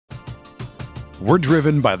We're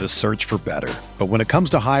driven by the search for better. But when it comes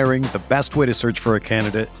to hiring, the best way to search for a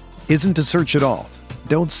candidate isn't to search at all.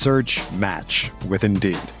 Don't search, match with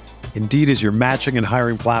Indeed. Indeed is your matching and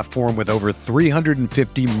hiring platform with over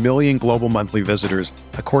 350 million global monthly visitors,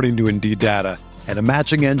 according to Indeed data, and a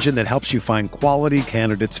matching engine that helps you find quality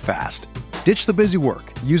candidates fast. Ditch the busy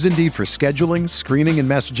work. Use Indeed for scheduling, screening, and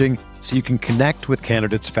messaging so you can connect with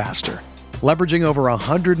candidates faster. Leveraging over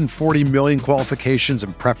 140 million qualifications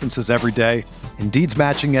and preferences every day, Indeed's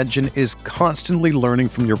matching engine is constantly learning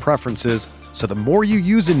from your preferences, so the more you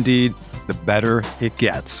use Indeed, the better it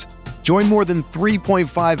gets. Join more than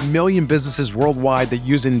 3.5 million businesses worldwide that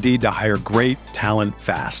use Indeed to hire great talent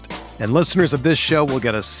fast. And listeners of this show will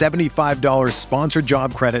get a $75 sponsored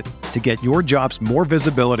job credit to get your jobs more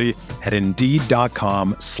visibility at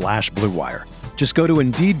Indeed.com/Blue Wire. Just go to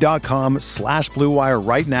Indeed.com/Blue Wire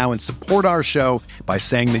right now and support our show by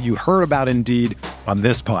saying that you heard about Indeed on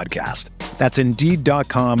this podcast. That's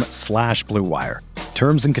Indeed.com/Blue Wire.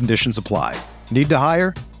 Terms and conditions apply. Need to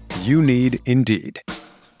hire? You need Indeed.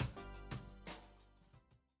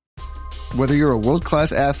 Whether you're a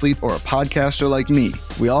world-class athlete or a podcaster like me,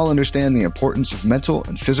 we all understand the importance of mental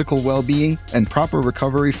and physical well-being and proper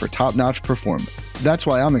recovery for top-notch performance. That's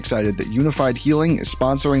why I'm excited that Unified Healing is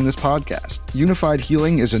sponsoring this podcast. Unified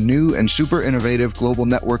Healing is a new and super innovative global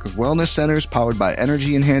network of wellness centers powered by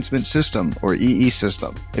Energy Enhancement System, or EE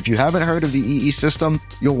System. If you haven't heard of the EE System,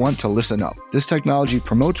 you'll want to listen up. This technology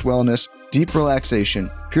promotes wellness, deep relaxation,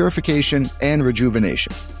 purification, and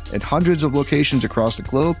rejuvenation. At hundreds of locations across the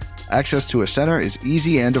globe, access to a center is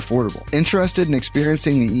easy and affordable. Interested in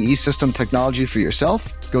experiencing the EE System technology for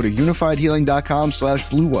yourself? Go to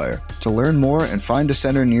unifiedhealing.com/Blue Wire to learn more and find a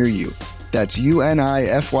center near you. That's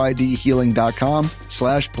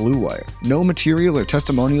UNIFYDhealing.com/Blue Wire. No material or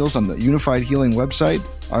testimonials on the Unified Healing website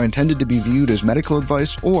are intended to be viewed as medical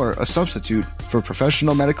advice or a substitute for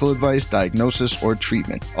professional medical advice, diagnosis, or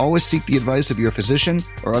treatment. Always seek the advice of your physician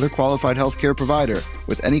or other qualified healthcare provider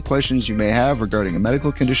with any questions you may have regarding a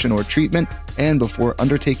medical condition or treatment and before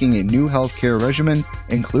undertaking a new healthcare regimen,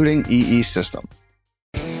 including EE System.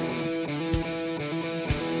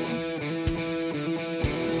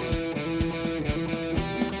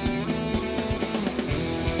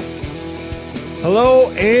 Hello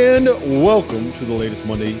and welcome to the latest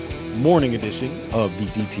Monday morning edition of the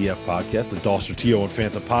DTF podcast, the Doster, T.O. and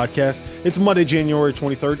Fanta podcast. It's Monday, January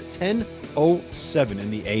 23rd, 10:07 in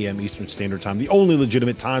the a.m. Eastern Standard Time, the only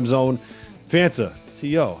legitimate time zone. Fanta,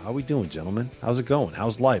 T.O., how we doing, gentlemen? How's it going?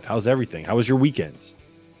 How's life? How's everything? How was your weekends?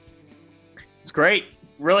 It's great.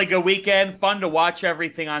 Really good weekend. Fun to watch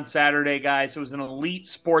everything on Saturday, guys. It was an elite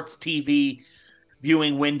sports TV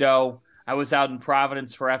viewing window. I was out in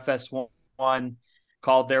Providence for FS1.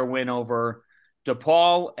 Called their win over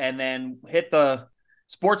DePaul, and then hit the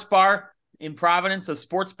sports bar in Providence, a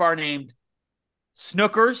sports bar named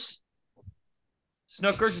Snookers.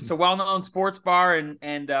 It's a well-known sports bar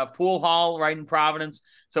and pool hall right in Providence.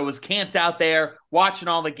 So it was camped out there, watching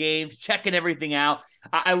all the games, checking everything out.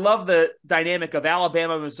 I love the dynamic of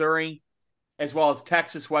Alabama, Missouri, as well as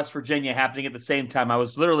Texas, West Virginia happening at the same time. I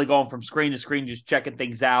was literally going from screen to screen, just checking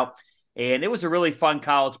things out. And it was a really fun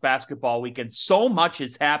college basketball weekend. So much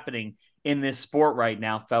is happening in this sport right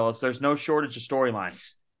now, fellas. There's no shortage of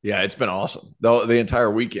storylines. Yeah, it's been awesome. The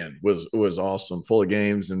entire weekend was awesome, full of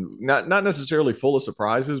games and not necessarily full of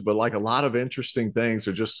surprises, but like a lot of interesting things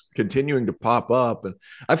are just continuing to pop up. And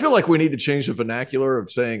I feel like we need to change the vernacular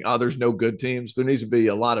of saying, there's no good teams. There needs to be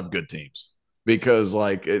a lot of good teams. Because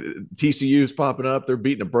like TCU is popping up, they're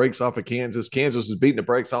beating the brakes off of Kansas. Kansas is beating the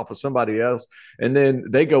brakes off of somebody else, and then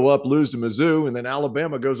they go up, lose to Mizzou, and then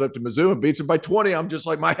Alabama goes up to Mizzou and beats them by 20. I'm just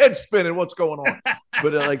like, my head's spinning. What's going on?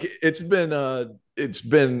 But like it's been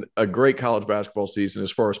a great college basketball season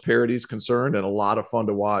as far as parity is concerned, and a lot of fun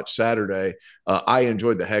to watch. Saturday, I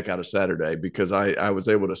enjoyed the heck out of Saturday because I was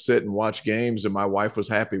able to sit and watch games, and my wife was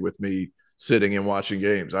happy with me sitting and watching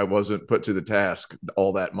games. I wasn't put to the task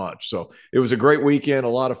all that much. So it was a great weekend, a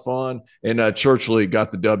lot of fun. And Church League got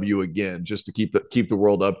the W again, just to keep the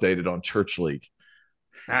world updated on Church League.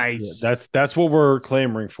 Nice. Yeah, that's what we're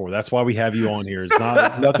clamoring for. That's why we have you on here. It's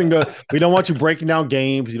not nothing to. We don't want you breaking down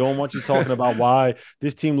games. You don't want you talking about why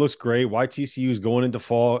this team looks great, why TCU is going into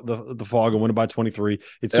the fog and winning by 23.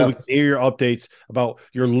 It's so we can hear your updates about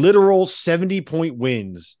your literal 70-point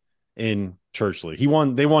wins in Church League.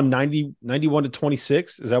 They won 91 to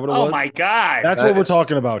 26. Is that what it was? Oh my God. That's what we're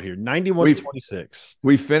talking about here. 91 to 26.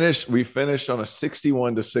 We finished on a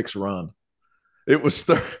 61 to 6 run. It was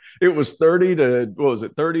 30 to, what was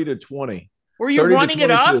it? 30 to 20. Were you running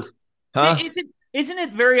it up? Huh? Isn't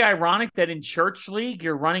it very ironic that in Church League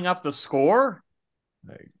you're running up the score?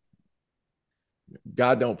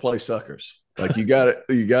 God don't play suckers. Like you gotta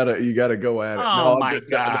go at it. Oh No, my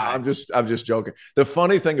God. I'm just joking. The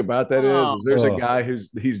funny thing about that is there's a guy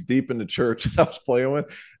he's deep in the church that I was playing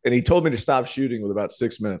with, and he told me to stop shooting with about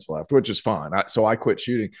 6 minutes left, which is fine. So I quit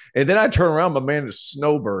shooting, and then I turn around, my man is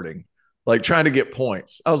snowbirding, like trying to get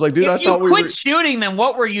points. I was like, dude, if I thought you quit shooting, then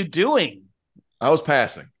what were you doing? I was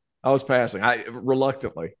passing. I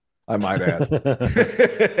reluctantly, I might add.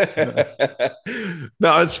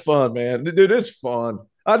 No, it's fun, man. Dude, it's fun.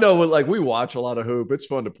 I know, like we watch a lot of hoop. It's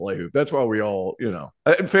fun to play hoop. That's why we all,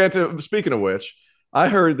 Fanta, speaking of which, I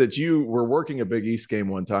heard that you were working a Big East game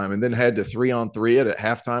one time and then had to 3-on-3 it at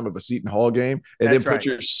halftime of a Seton Hall game and then put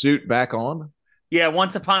your suit back on. Yeah,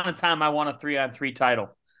 once upon a time, I won a 3-on-3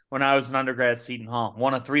 title when I was an undergrad at Seton Hall.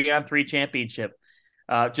 Won a 3-on-3 championship.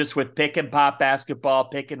 Just with pick and pop basketball,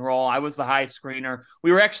 pick and roll. I was the high screener.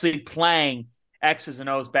 We were actually playing X's and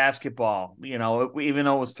O's basketball, even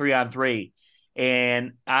though it was 3-on-3.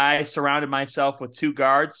 And I surrounded myself with 2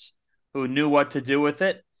 guards who knew what to do with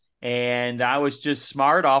it. And I was just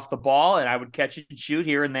smart off the ball, and I would catch and shoot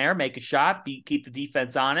here and there, make a shot, keep the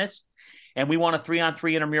defense honest. And we won a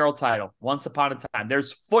 3-on-3 intramural title once upon a time.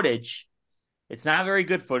 There's footage. It's not very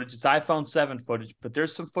good footage. It's iPhone 7 footage, but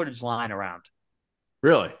there's some footage lying around.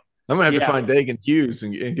 Really? I'm going to have to find Dagan Hughes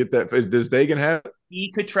and get that. Does Dagan have it?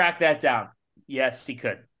 He could track that down. Yes, he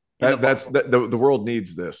could. The world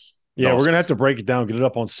needs this. Yeah, we're gonna have to break it down, get it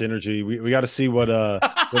up on Synergy. We got to see what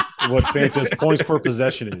Fanta's points per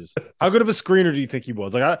possession is. How good of a screener do you think he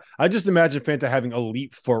was? Like I just imagine Fanta having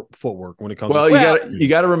elite footwork when it comes. You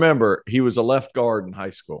got to remember he was a left guard in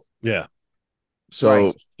high school. Yeah.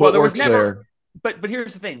 So there was never. But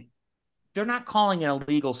here's the thing, they're not calling it a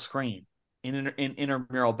legal screen in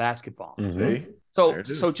intramural basketball. Mm-hmm.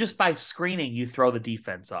 So just by screening, you throw the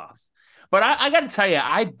defense off. But I got to tell you,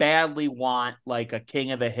 I badly want like a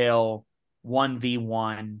King of the Hill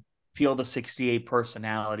 1v1 Field of 68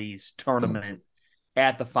 Personalities tournament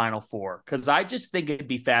at the Final Four, because I just think it'd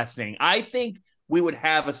be fascinating. I think we would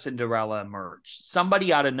have a Cinderella emerge.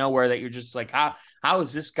 Somebody out of nowhere that you're just like, how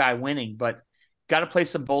is this guy winning? But got to play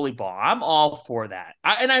some bully ball. I'm all for that.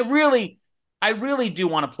 I really do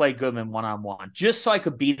want to play Goodman one-on-one just so I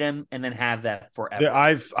could beat him and then have that forever.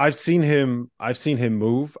 Yeah, I've seen him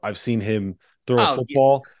move. I've seen him throw a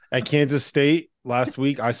football at Kansas State last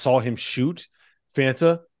week. I saw him shoot.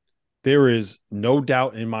 Fanta, there is no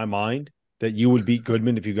doubt in my mind that you would beat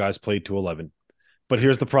Goodman if you guys played 2-11. But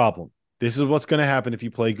here's the problem. This is what's going to happen if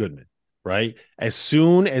you play Goodman, right? As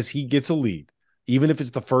soon as he gets a lead, even if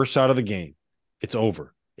it's the first shot of the game, it's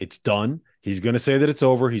over. It's done. He's going to say that it's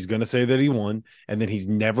over. He's going to say that he won, and then he's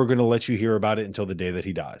never going to let you hear about it until the day that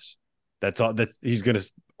he dies. That's all. That he's going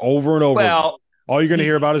to over and over. Well, all you're going to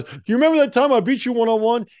hear about is, you remember that time I beat you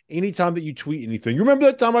one-on-one? Anytime that you tweet anything, you remember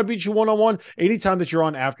that time I beat you one-on-one? Anytime that you're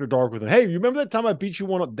on After Dark with him, hey, you remember that time I beat you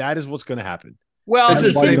one-on-one? That is what's going to happen. Well,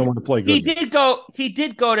 he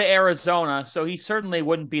did go to Arizona, so he certainly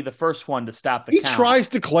wouldn't be the first one to stop the count. He tries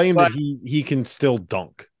to claim that he can still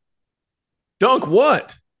dunk. Dunk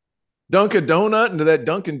what? Dunk a donut into that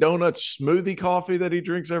Dunkin' Donuts smoothie coffee that he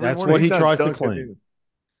drinks every morning. That's what he tries to claim.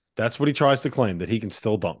 That's what he tries to claim, that he can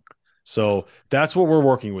still dunk. So that's what we're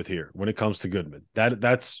working with here when it comes to Goodman.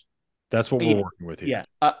 That's what we're working with here.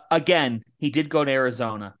 Yeah. Again, he did go to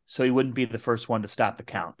Arizona, so he wouldn't be the first one to stop the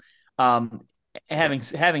count.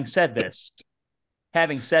 Having said this,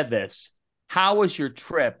 how was your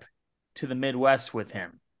trip to the Midwest with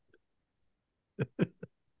him?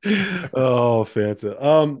 Oh,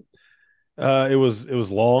 Fanta. It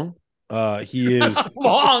was long. He is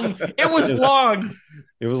long. It was long.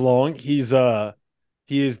 It was long. He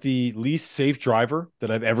is the least safe driver that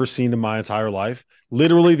I've ever seen in my entire life.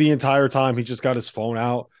 Literally the entire time he just got his phone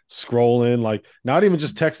out, scrolling, like not even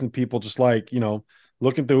just texting people, just like,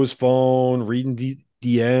 looking through his phone, reading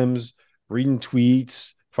DMs, reading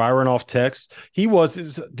tweets, firing off texts.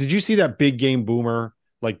 Did you see that Big Game Boomer,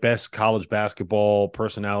 like best college basketball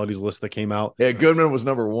personalities list that came out? Yeah, Goodman was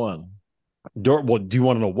number one. Well, do you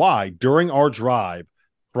want to know why? During our drive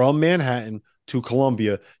from Manhattan to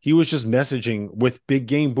Columbia, he was just messaging with Big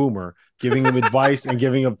Game Boomer, giving him advice and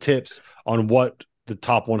giving him tips on what the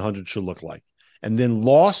top 100 should look like, and then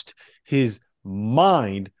lost his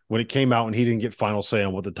mind when it came out and he didn't get final say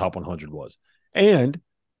on what the top 100 was. And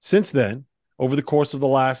since then, over the course of the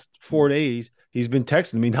last 4 days, he's been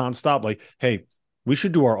texting me nonstop like, hey, we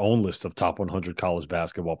should do our own list of top 100 college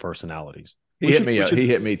basketball personalities. He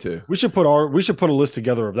hit me too. We should put a list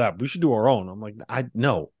together of that. We should do our own. I'm like,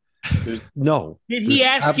 no. Did he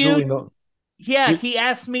ask you? No. Yeah, he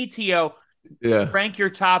asked me, Tio. Yeah. Rank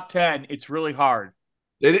your top 10. It's really hard.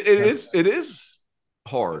 It is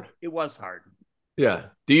hard. It was hard. Yeah.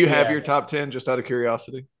 Do you have Yeah. your top 10 just out of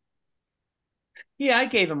curiosity? Yeah, I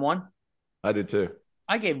gave him one. I did too.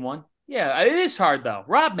 I gave him one. Yeah, it is hard though.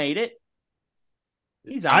 Rob made it.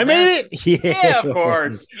 He's on I there. made it. Yeah, Yeah, of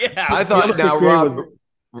course. Yeah. I thought other now, 16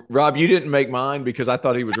 Rob, you didn't make mine because I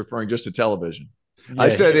thought he was referring just to television. Yeah. I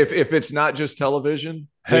said if it's not just television,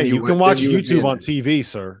 Hey, you can watch then would be YouTube in on it. TV,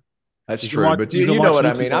 sir. That's You can true, watch- but you you can know watch what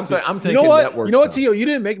I YouTube mean. on I'm TV. thinking You know what? network You know what, stuff. Tio? You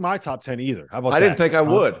didn't make my top 10 either. How about I that? didn't think I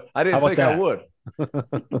Huh? would. I didn't How about think I that? would.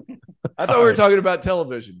 I thought we were talking about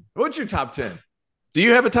television. What's your top 10? Do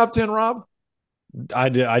you have a top 10, Rob? I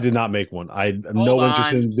did not make one. I have Hold no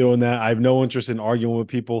interest on. in doing that. I have no interest in arguing with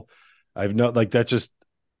people. I've no like that just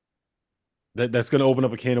that's going to open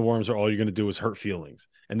up a can of worms where all you're going to do is hurt feelings.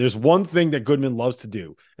 And there's one thing that Goodman loves to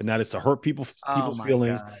do, and that is to hurt people's my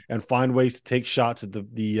feelings God. and find ways to take shots at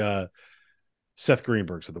the Seth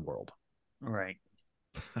Greenbergs of the world. All right.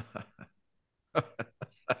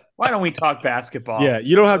 Why don't we talk basketball? Yeah,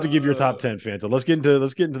 you don't have to give your top 10, Fanta. Let's get into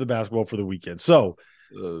the basketball for the weekend. So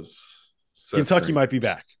Kentucky might be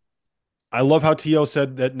back. I love how T.O.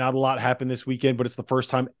 said that not a lot happened this weekend, but it's the first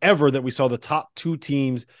time ever that we saw the top two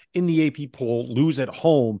teams in the AP poll lose at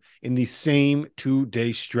home in the same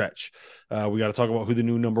 2-day stretch. We got to talk about who the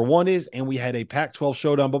new number one is, and we had a Pac-12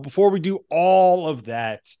 showdown. But before we do all of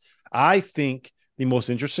that, I think the most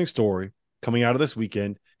interesting story coming out of this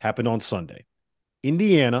weekend happened on Sunday.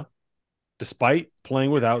 Indiana, despite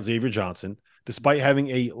playing without Xavier Johnson, despite having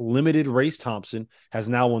a limited Race Thompson, has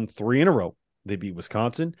now won 3 in a row. They beat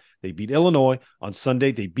Wisconsin. They beat Illinois. On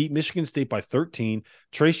Sunday, they beat Michigan State by 13.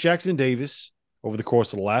 Trace Jackson Davis, over the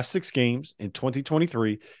course of the last 6 games in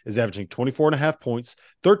 2023, is averaging 24.5 points,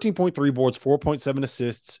 13.3 boards, 4.7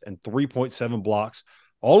 assists, and 3.7 blocks.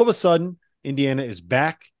 All of a sudden, Indiana is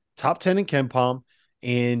back, top 10 in KenPom.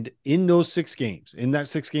 And in those 6 games, in that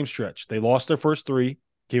 6-game stretch, they lost their first 3,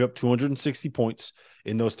 gave up 260 points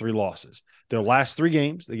in those 3 losses. Their last 3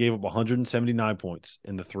 games, they gave up 179 points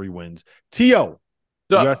in the 3 wins. T.O.,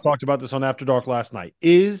 you guys talked about this on After Dark last night.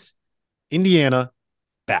 Is Indiana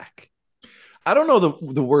back? I don't know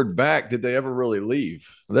the word back. Did they ever really leave?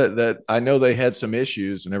 That I know they had some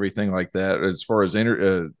issues and everything like that as far as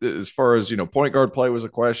point guard play was a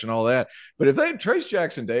question, all that. But if Trace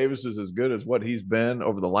Jackson Davis is as good as what he's been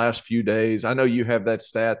over the last few days, I know you have that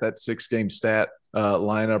 6-game stat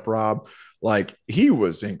lineup, Rob. Like he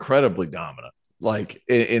was incredibly dominant, like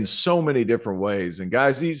in so many different ways. And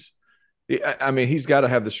guys, he's got to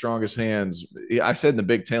have the strongest hands. I said in the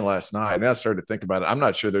Big Ten last night, and I started to think about it. I'm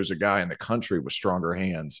not sure there's a guy in the country with stronger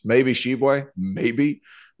hands. Maybe Sheboy,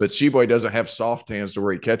 but Sheboy doesn't have soft hands to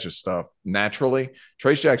where he catches stuff naturally.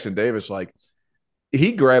 Trace Jackson Davis, like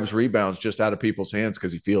he grabs rebounds just out of people's hands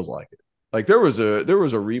because he feels like it. Like there was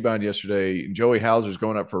a rebound yesterday. Joey Hauser's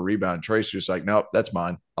going up for a rebound. Trace just like, nope, that's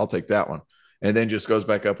mine. I'll take that one. And then just goes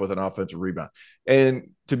back up with an offensive rebound.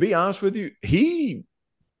 And to be honest with you, he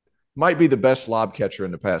might be the best lob catcher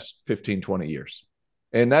in the past 15, 20 years.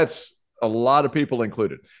 And that's a lot of people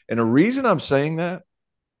included. And the reason I'm saying that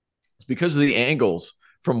is because of the angles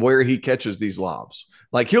from where he catches these lobs.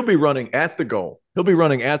 Like he'll be running at the goal. He'll be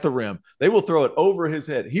running at the rim. They will throw it over his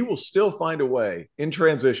head. He will still find a way in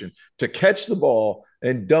transition to catch the ball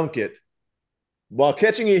and dunk it while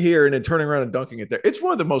catching it here and then turning around and dunking it there. It's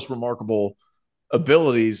one of the most remarkable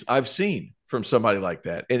abilities I've seen from somebody like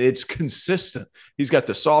that. And it's consistent. He's got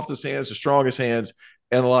the softest hands, the strongest hands,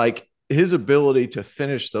 and like his ability to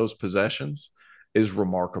finish those possessions is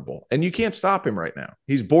remarkable. And you can't stop him right now.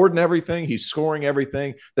 He's boarding everything. He's scoring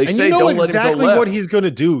everything. They say don't let him go left. What he's going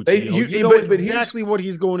to do. You know exactly what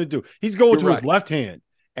he's going to do. He's going to his left hand,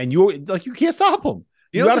 and you can't stop him.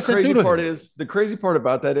 You know what the crazy part is? The crazy part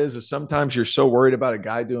about that is sometimes you're so worried about a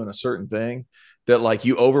guy doing a certain thing that like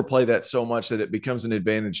you overplay that so much that it becomes an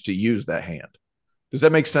advantage to use that hand. Does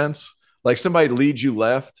that make sense? Like somebody leads you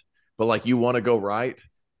left, but like you want to go right,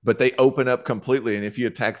 but they open up completely. And if you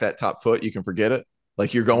attack that top foot, you can forget it.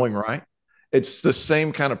 Like you're going right. It's the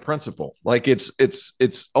same kind of principle. Like it's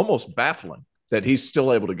almost baffling that he's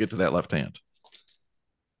still able to get to that left hand.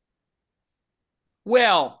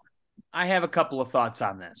 Well, I have a couple of thoughts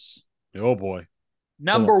on this. Oh boy.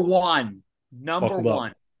 Number one.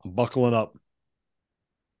 I'm buckling up.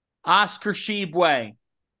 Oscar Tshiebwe,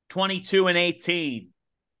 22-18.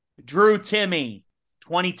 Drew Timme,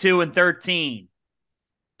 22-13.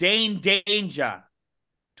 Dane Danger,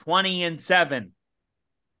 20-7.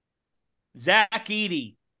 Zach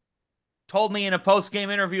Edey told me in a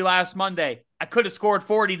post-game interview last Monday, I could have scored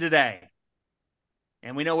 40 today.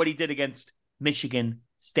 And we know what he did against Michigan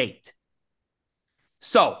State.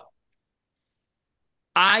 So,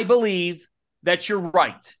 I believe that you're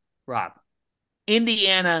right, Rob.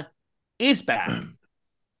 Indiana is bad.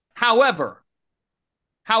 However,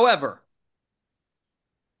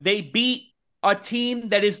 they beat a team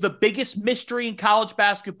that is the biggest mystery in college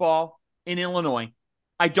basketball in Illinois.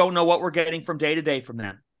 I don't know what we're getting from day to day from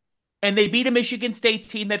them. And they beat a Michigan State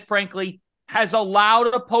team that, frankly, has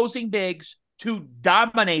allowed opposing bigs to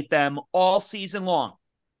dominate them all season long.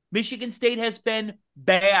 Michigan State has been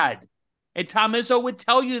bad. And Tom Izzo would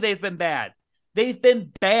tell you they've been bad. They've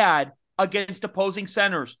been bad against opposing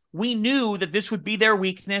centers. We knew that this would be their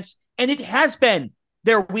weakness, and it has been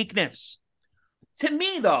their weakness. To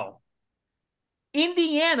me, though,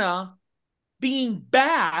 Indiana being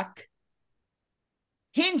back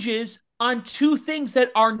hinges on two things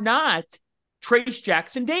that are not Trayce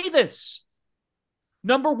Jackson-Davis.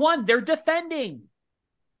 Number one, they're defending.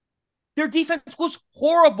 Their defense was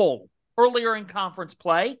horrible earlier in conference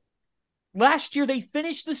play. Last year, they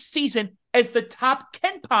finished the season as the top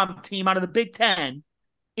KenPom team out of the Big Ten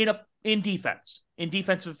in defense, in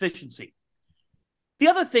defensive efficiency. The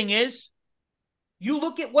other thing is, you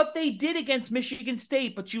look at what they did against Michigan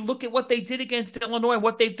State, but you look at what they did against Illinois,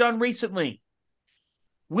 what they've done recently.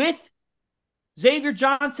 With Xavier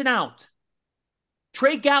Johnson out,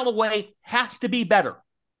 Trey Galloway has to be better.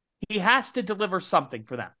 He has to deliver something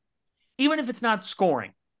for them, even if it's not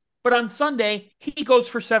scoring. But on Sunday, he goes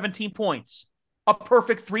for 17 points, a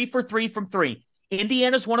perfect 3 for 3 from three.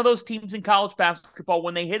 Indiana's one of those teams in college basketball,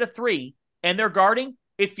 when they hit a three and they're guarding,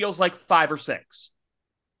 it feels like 5 or 6.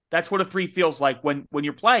 That's what a three feels like when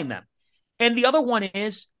you're playing them. And the other one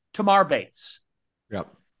is Tamar Bates. Yep.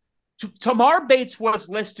 Tamar Bates was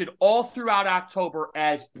listed all throughout October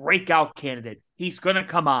as breakout candidate. He's going to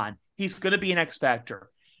come on. He's going to be an X factor.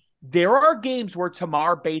 There are games where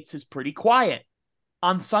Tamar Bates is pretty quiet.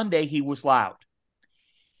 On Sunday, he was loud.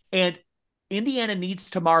 And Indiana needs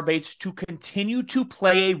Tamar Bates to continue to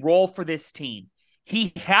play a role for this team.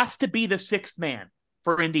 He has to be the sixth man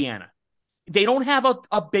for Indiana. They don't have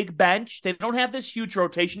a big bench. They don't have this huge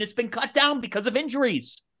rotation. It's been cut down because of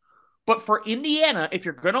injuries. But for Indiana, if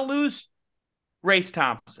you're going to lose Race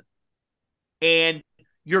Thompson and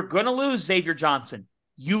you're going to lose Xavier Johnson,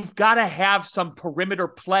 you've got to have some perimeter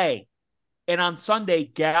play. And on Sunday,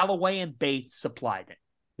 Galloway and Bates supplied it.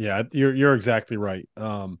 Yeah, you're exactly right.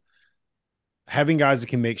 Having guys that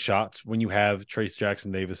can make shots when you have Trayce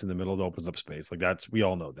Jackson-Davis in the middle, it opens up space. Like we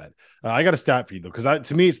all know that. I got a stat for you though, because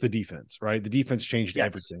to me it's the defense, right? The defense changed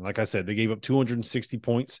everything. Like I said, they gave up 260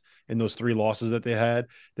 points in those 3 losses that they had.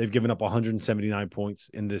 They've given up 179 points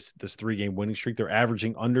in this 3-game winning streak. They're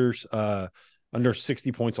averaging under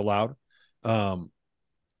 60 points allowed.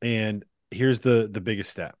 And here's the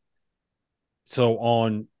biggest stat. So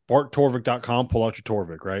on BartTorvik.com, pull out your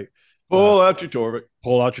Torvik, right? Pull out your Torvik.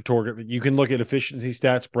 Pull out your Torvik. You can look at efficiency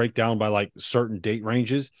stats, break down by like certain date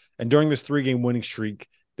ranges. And during this 3-game winning streak,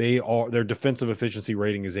 their defensive efficiency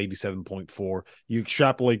rating is 87.4. You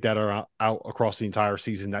extrapolate that out across the entire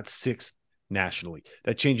season, that's 6th nationally.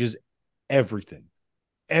 That changes everything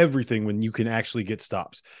when you can actually get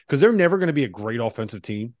stops. Because they're never going to be a great offensive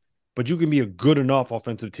team, but you can be a good enough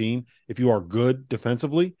offensive team if you are good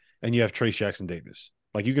defensively and you have Trayce Jackson-Davis.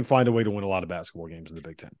 Like, you can find a way to win a lot of basketball games in the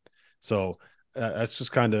Big Ten. So that's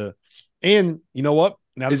just kind of, and you know what?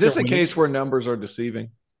 Now is this a case where numbers are deceiving?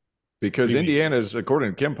 Because Indiana is,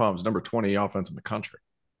 according to KenPom's, number 20 offense in the country.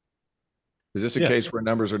 Is this a case where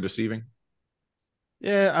numbers are deceiving?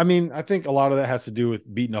 Yeah, I mean, I think a lot of that has to do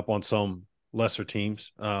with beating up on some lesser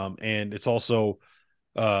teams. And it's also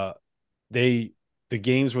the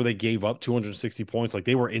games where they gave up 260 points, like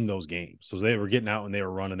they were in those games. So they were getting out and they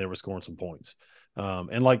were running, they were scoring some points.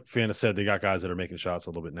 And like Fana said, they got guys that are making shots a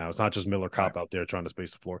little bit now. It's not just Miller Kopp out there trying to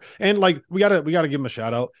space the floor. And like we gotta give him a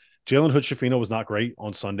shout out. Jalen Hood-Schifino was not great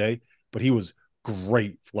on Sunday, but he was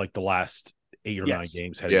great for like the last 8 or 9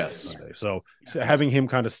 games heading into Sunday. So having him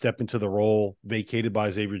kind of step into the role vacated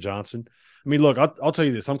by Xavier Johnson. I mean, look, I'll tell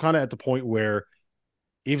you this. I'm kind of at the point where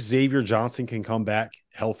if Xavier Johnson can come back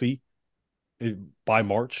healthy by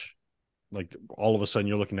March, like all of a sudden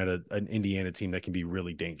you're looking at an Indiana team that can be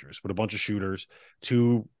really dangerous with a bunch of shooters,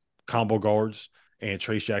 2 combo guards, and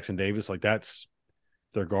Trayce Jackson-Davis. Like that's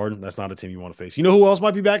their guard. That's not a team you want to face. You know who else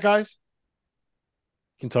might be back, guys?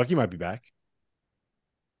 Kentucky might be back.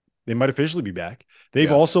 They might officially be back.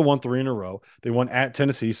 They've also won 3 in a row. They won at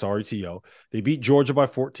Tennessee. Sorry, T.O. They beat Georgia by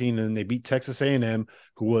 14, and they beat Texas A&M,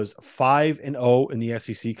 who was 5-0 in the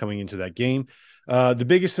SEC coming into that game. The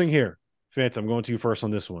biggest thing here, Phantom, I'm going to you first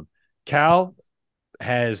on this one. Cal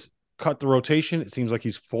has cut the rotation. It seems like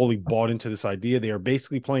he's fully bought into this idea. They are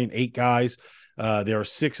basically playing 8 guys. There are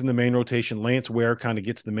 6 in the main rotation. Lance Ware kind of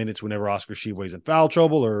gets the minutes whenever Oscar Tshiebwe's in foul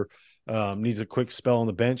trouble or needs a quick spell on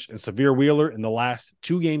the bench. And Severe Wheeler, in the last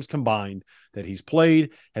 2 games combined that he's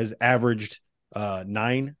played, has averaged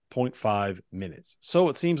 9.5 minutes. So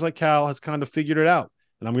it seems like Cal has kind of figured it out.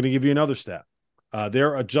 And I'm going to give you another stat.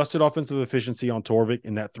 Their adjusted offensive efficiency on Torvik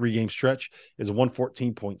in that 3-game stretch is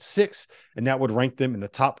 114.6, and that would rank them in the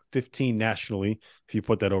top 15 nationally if you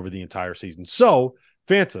put that over the entire season. So,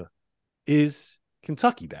 Fanta, is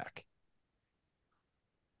Kentucky back?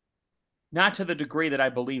 Not to the degree that I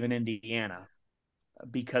believe in Indiana,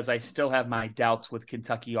 because I still have my doubts with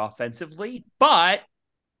Kentucky offensively, but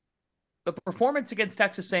the performance against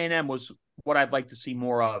Texas A&M was what I'd like to see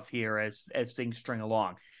more of here as things string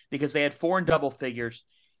along, because they had 4 in double figures.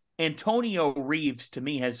 Antonio Reeves, to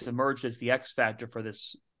me, has emerged as the X factor for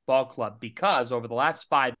this ball club, because over the last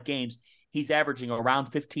 5 games, he's averaging around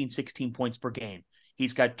 15, 16 points per game.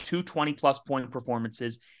 He's got 2 20-plus point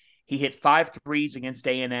performances. He hit 5 threes against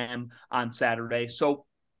A&M on Saturday. So,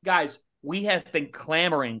 guys, we have been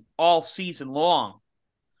clamoring all season long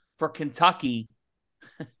for Kentucky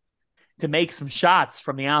to make some shots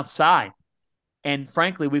from the outside. And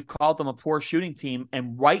frankly, we've called them a poor shooting team,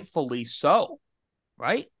 and rightfully so,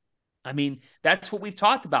 right? I mean, that's what we've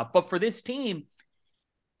talked about. But for this team,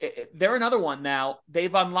 they're another one now.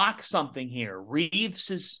 They've unlocked something here.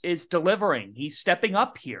 Reeves is delivering. He's stepping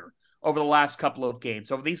up here over the last couple of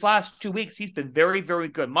games. Over these last 2 weeks, he's been very, very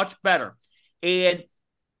good, much better. And,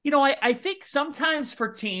 you know, I think sometimes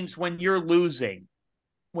for teams, when you're losing,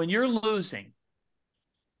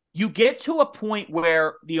 you get to a point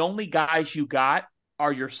where the only guys you got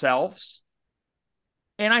are yourselves.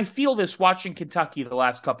 And I feel this watching Kentucky the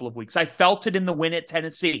last couple of weeks. I felt it in the win at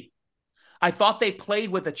Tennessee. I thought they played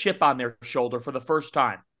with a chip on their shoulder for the first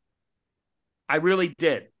time. I really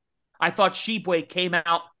did. I thought Tshiebwe came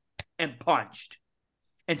out and punched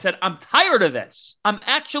and said, I'm tired of this. I'm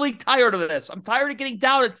actually tired of this. I'm tired of getting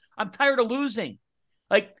doubted. I'm tired of losing.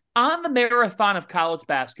 Like, on the marathon of college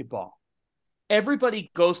basketball, everybody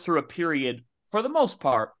goes through a period, for the most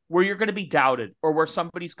part, where you're going to be doubted, or where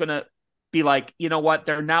somebody's going to be like, you know what,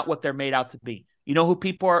 they're not what they're made out to be. You know who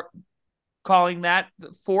people are calling that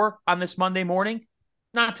for on this Monday morning?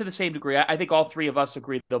 Not to the same degree. I think all 3 of us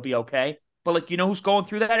agree they'll be okay. But, like, you know who's going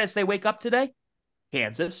through that as they wake up today?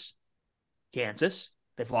 Kansas.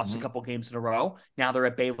 They've lost a couple games in a row. Now they're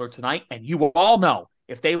at Baylor tonight. And you all know,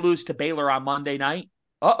 if they lose to Baylor on Monday night,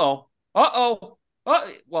 well,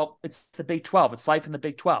 it's the Big 12. It's life in the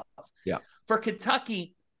Big 12. Yeah. For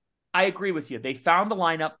Kentucky, I agree with you. They found the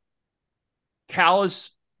lineup. Cal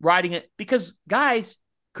is riding it. Because, guys,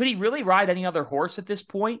 could he really ride any other horse at this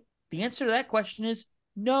point? The answer to that question is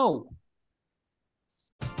no.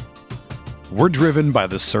 We're driven by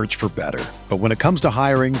the search for better. But when it comes to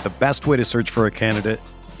hiring, the best way to search for a candidate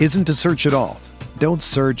isn't to search at all. Don't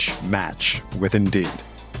search, match with Indeed.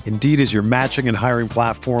 Indeed is your matching and hiring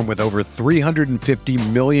platform with over 350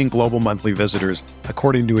 million global monthly visitors,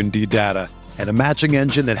 according to Indeed data, and a matching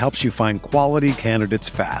engine that helps you find quality candidates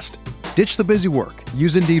fast. Ditch the busy work.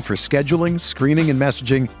 Use Indeed for scheduling, screening, and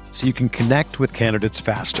messaging so you can connect with candidates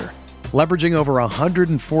faster. Leveraging over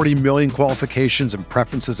 140 million qualifications and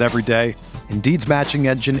preferences every day, Indeed's matching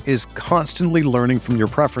engine is constantly learning from your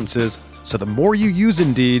preferences, so the more you use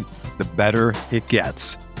Indeed, the better it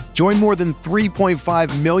gets. Join more than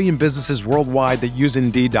 3.5 million businesses worldwide that use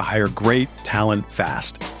Indeed to hire great talent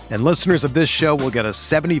fast. And listeners of this show will get a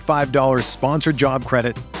 $75 sponsored job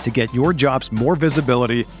credit to get your jobs more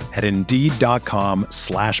visibility at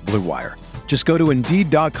Indeed.com/Blue Wire. Just go to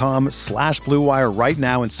Indeed.com/Blue Wire right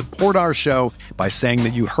now and support our show by saying that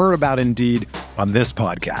you heard about Indeed on this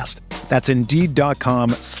podcast. That's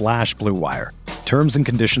Indeed.com/Blue Wire. Terms and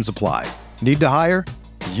conditions apply. Need to hire?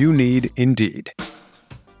 You need Indeed.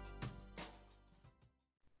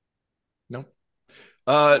 No.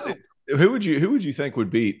 Who would you think would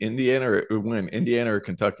beat Indiana or win Indiana or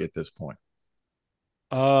Kentucky at this point?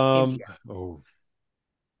 Indiana.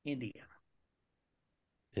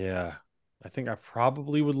 Yeah. I think I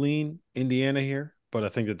probably would lean Indiana here, but I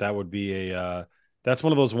think that would be that's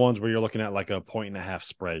one of those ones where you're looking at like a 1.5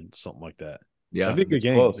 spread, something like that. Yeah. That'd be a good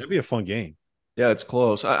game. Close. That'd be a fun game. Yeah, it's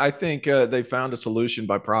close. I think they found a solution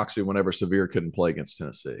by proxy whenever Severe couldn't play against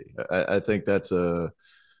Tennessee. I think that's a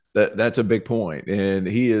big point, and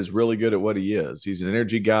he is really good at what he is. He's an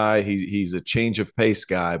energy guy. He's a change of pace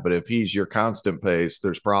guy, but if he's your constant pace,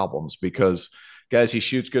 there's problems because – guys, he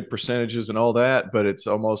shoots good percentages and all that, but it's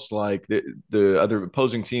almost like the other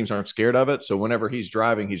opposing teams aren't scared of it. So whenever he's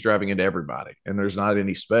driving into everybody, and there's not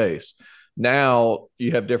any space. Now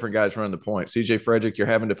you have different guys running the point. CJ Frederick, you're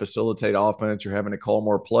having to facilitate offense. You're having to call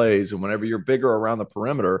more plays. And whenever you're bigger around the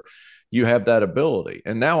perimeter, you have that ability.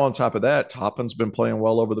 And now on top of that, Toppin's been playing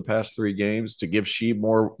well over the past 3 games to give Sheeb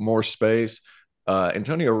more space.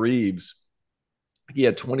 Antonio Reeves, he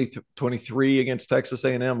had 23 against Texas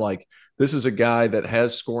A&M. Like, this is a guy that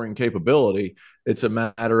has scoring capability. It's a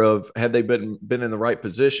matter of, had they been in the right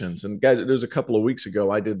positions. And guys, there's a couple of weeks ago,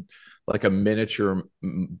 I did like a miniature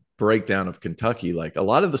breakdown of Kentucky. Like, a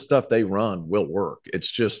lot of the stuff they run will work.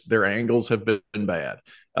 It's just their angles have been bad.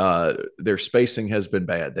 Their spacing has been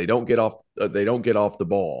bad. They don't get off the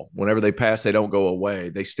ball. Whenever they pass, they don't go away.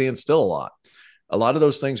 They stand still a lot. A lot of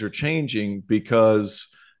those things are changing because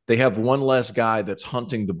they have one less guy that's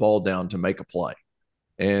hunting the ball down to make a play.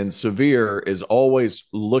 And Severe is always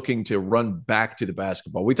looking to run back to the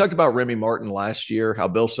basketball. We talked about Remy Martin last year, how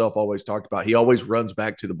Bill Self always talked about. He always runs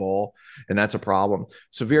back to the ball, and that's a problem.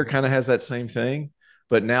 Severe kind of has that same thing.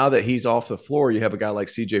 But now that he's off the floor, you have a guy like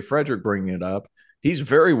CJ Frederick bringing it up. He's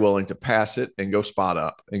very willing to pass it and go spot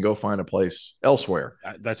up and go find a place elsewhere.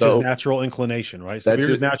 That's his natural inclination, right?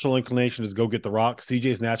 Severe's natural inclination is go get the rock.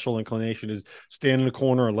 CJ's natural inclination is stand in the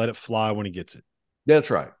corner and let it fly when he gets it.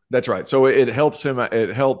 That's right. That's right. So it helps him. It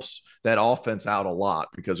helps that offense out a lot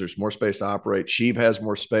because there's more space to operate. Sheeb has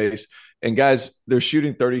more space. And guys, they're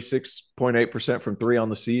shooting 36.8% from 3 on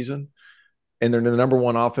the season. And they're the number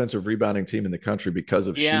 1 offensive rebounding team in the country because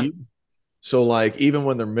of Sheeb. So, like, even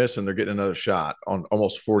when they're missing, they're getting another shot on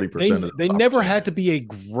almost 40% of They never had to be a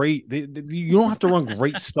great you don't have to run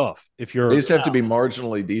great stuff if you're. They just have to be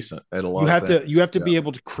marginally decent at a lot of things. You have to be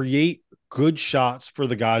able to create good shots for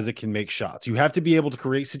the guys that can make shots. You have to be able to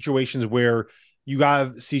create situations where you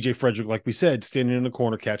have CJ Frederick, like we said, standing in the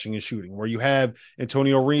corner, catching and shooting, where you have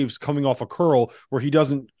Antonio Reeves coming off a curl where he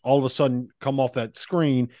doesn't all of a sudden come off that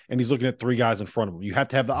screen and he's looking at 3 guys in front of him. You have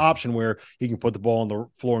to have the option where he can put the ball on the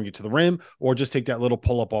floor and get to the rim, or just take that little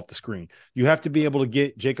pull up off the screen. You have to be able to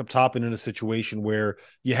get Jacob Toppin in a situation where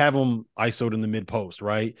you have him ISO'd in the mid post,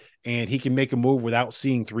 right? And he can make a move without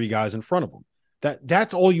seeing 3 guys in front of him.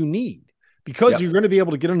 That's all you need, because you're going to be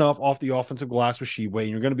able to get enough off the offensive glass with Sheway, and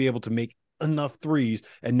you're going to be able to make enough threes,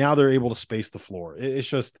 and now they're able to space the floor.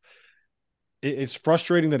 It's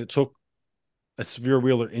frustrating that it took a Severe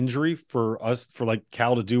Wheeler injury for like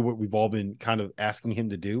Cal to do what we've all been kind of asking him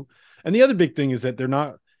to do. And the other big thing is that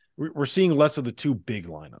we're seeing less of the 2 big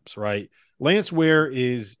lineups, right? Lance Ware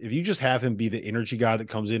is, if you just have him be the energy guy that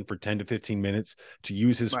comes in for 10 to 15 minutes to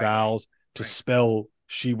use his fouls, to spell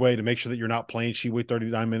Sheway, to make sure that you're not playing Sheway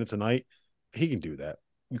 39 minutes a night, he can do that.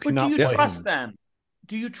 But do you trust them?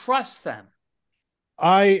 Do you trust them?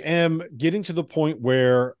 I am getting to the point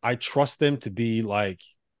where I trust them to be like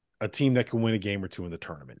a team that can win a game or 2 in the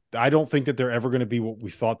tournament. I don't think that they're ever going to be what we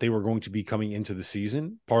thought they were going to be coming into the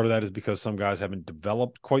season. Part of that is because some guys haven't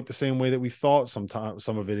developed quite the same way that we thought. Sometimes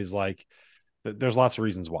some of it is like, there's lots of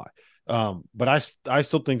reasons why. But I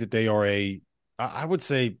still think that they are I would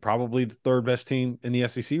say probably the 3rd best team in the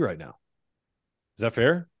SEC right now. Is that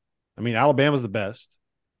fair? I mean, Alabama's the best.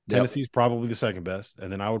 Tennessee's probably the 2nd best.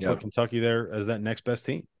 And then I would put Kentucky there as that next best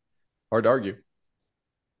team. Hard to argue.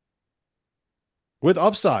 With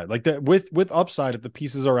upside, like that, with upside if the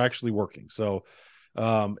pieces are actually working. So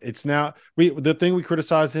it's now the thing we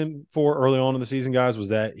criticized him for early on in the season, guys, was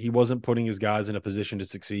that he wasn't putting his guys in a position to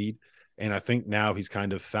succeed. And I think now he's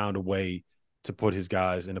kind of found a way to put his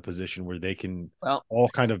guys in a position where they can all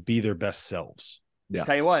kind of be their best selves. Yeah.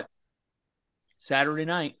 Tell you what, Saturday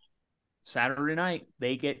night,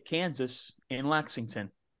 they get Kansas in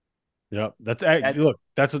Lexington. Yep. That's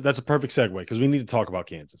a perfect segue, because we need to talk about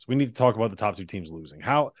Kansas. We need to talk about the top 2 teams losing.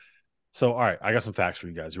 All right, I got some facts for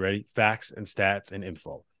you guys. You ready? Facts and stats and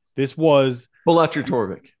info. Pull out your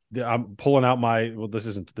Torvik. I'm pulling out this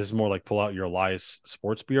is more like pull out your Elias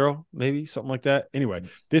Sports Bureau, maybe something like that. Anyway,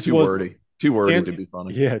 this too was wordy. Too wordy to be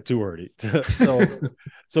funny. Yeah, too wordy.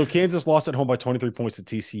 So Kansas lost at home by 23 points to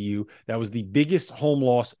TCU. That was the biggest home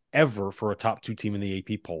loss ever for a top 2 team in the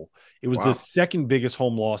AP poll. It was the 2nd biggest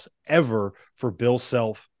home loss ever for Bill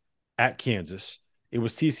Self at Kansas. It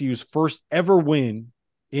was TCU's first ever win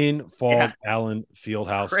in Fog Allen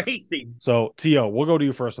Fieldhouse. Crazy. So, T.O., we'll go to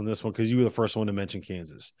you first on this one because you were the first one to mention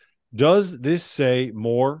Kansas. Does this say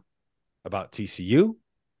more about TCU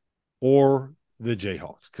or the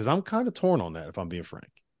Jayhawks? Because I'm kind of torn on that, if I'm being frank.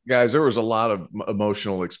 Guys, there was a lot of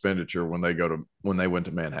emotional expenditure when they went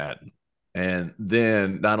to Manhattan. And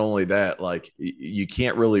then not only that, like, you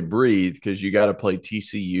can't really breathe because you got to play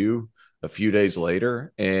TCU a few days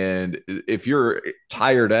later. And if you're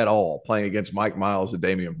tired at all playing against Mike Miles and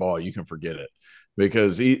Damian Ball, you can forget it,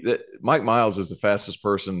 because Mike Miles is the fastest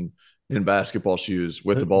person in basketball shoes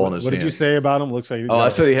with the ball in his hands. What did you say about him? Looks like I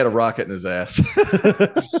said he had a rocket in his ass.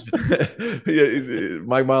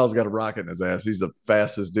 Mike Miles got a rocket in his ass. He's the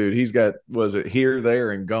fastest dude. He's got, was it here,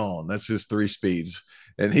 there, and gone? That's his 3 speeds.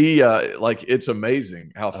 And he, it's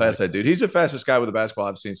amazing how fast that dude. He's the fastest guy with a basketball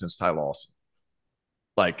I've seen since Ty Lawson.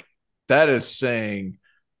 Like, that is saying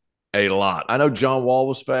a lot. I know John Wall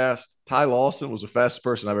was fast. Ty Lawson was the fastest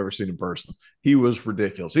person I've ever seen in person. He was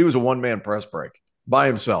ridiculous. He was a one-man press break by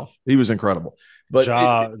himself. He was incredible. But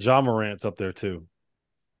Ja Morant's up there too.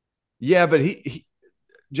 Yeah, but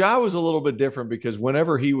Ja was a little bit different because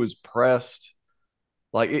whenever he was pressed,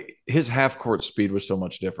 his half court speed was so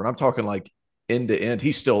much different. I'm talking like end to end.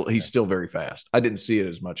 He's still very fast. I didn't see it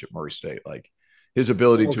as much at Murray State. Like his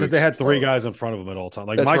ability to, because they had 3 guys in front of him at all time.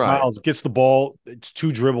 Like Mike Miles gets the ball, it's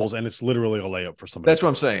 2 dribbles, and it's literally a layup for somebody. That's what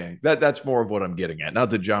I'm saying. That's more of what I'm getting at. Not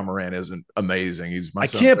that Ja Morant isn't amazing. He's my. I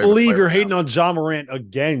can't believe you're hating on Ja Morant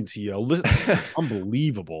again, Tio. Listen,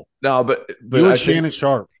 unbelievable. No, but you and Shannon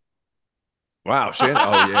Sharp. Wow, Shannon.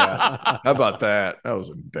 Oh yeah. How about that? That was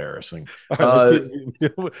embarrassing.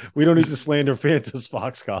 We don't need to slander Fanta's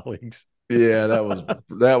Fox colleagues. Yeah, that was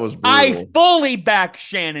brutal. I fully back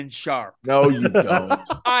Shannon Sharp. No, you don't.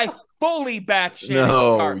 I fully back Shannon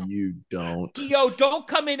Sharp. No, you don't. Yo, don't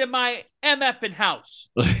come into my MFing house.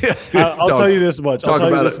 I'll tell you this much. Talk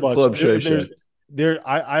about it, Club Shay.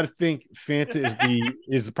 I think Fanta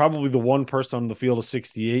is probably the one person on the field of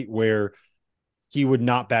 68 where he would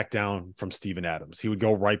not back down from Steven Adams. He would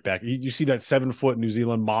go right back. You see that 7-foot New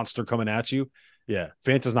Zealand monster coming at you. Yeah,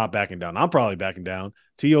 Fanta's not backing down. I'm probably backing down.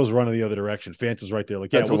 Tio's running the other direction. Fanta's right there.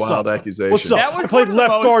 Like, that's a wild accusation. What's up? I played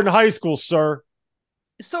left guard in high school, sir.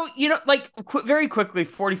 So, very quickly,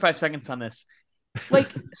 45 seconds on this.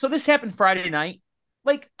 So this happened Friday night.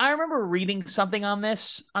 I remember reading something on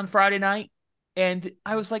this on Friday night, and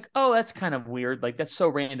I was like, oh, that's kind of weird. That's so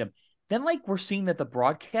random. Then, we're seeing that the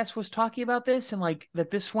broadcast was talking about this, and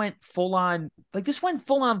that this went full on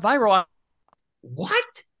viral. What?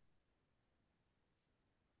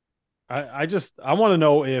 I want to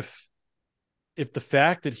know if the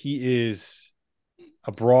fact that he is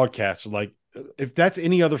a broadcaster, if that's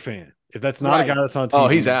any other fan, if that's not a guy that's on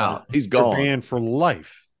TV, he's out. He's gone. Banned for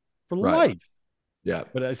life. Life. Yeah,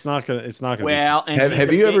 but it's not gonna. Well,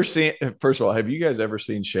 have you ever seen? First of all, have you guys ever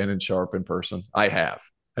seen Shannon Sharp in person? I have.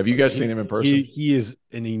 Have you guys seen him in person? He is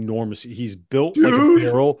an enormous. He's built like a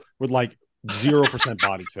barrel with 0%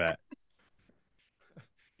 body fat.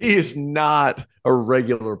 He is not a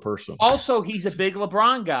regular person. Also, he's a big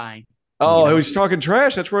LeBron guy. Oh, he was talking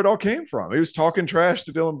trash. That's where it all came from. He was talking trash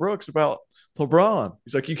to Dylan Brooks about LeBron.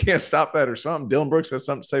 He's like, you can't stop that or something. Dylan Brooks has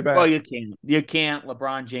something to say back. Well, you can't. You can't.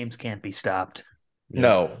 LeBron James can't be stopped. Yeah.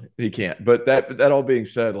 No, he can't. But that all being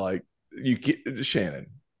said, Shannon,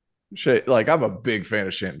 I'm a big fan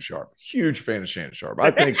of Shannon Sharp. Huge fan of Shannon Sharp. I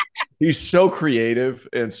think he's so creative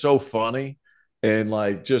and so funny and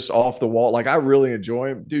just off the wall. I really enjoy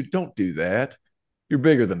him. Dude, don't do that. You're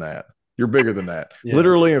bigger than that. Yeah.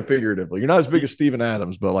 Literally and figuratively. You're not as big as Steven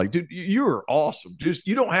Adams, but dude, you're awesome. Just,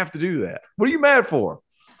 you don't have to do that. What are you mad for?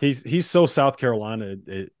 He's so South Carolina.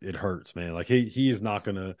 It hurts, man. He is not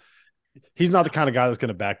going to. He's not the kind of guy that's going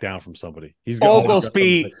to back down from somebody. He's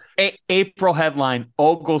Oglesby. April headline: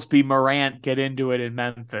 Oglesby Morant get into it in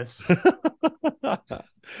Memphis. All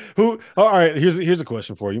right. Here's a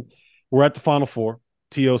question for you. We're at the Final Four.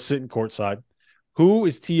 T.O. sitting courtside. Who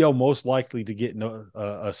is T.O. most likely to get in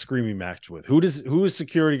a screaming match with? Who is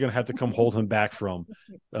security going to have to come hold him back from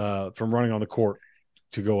running on the court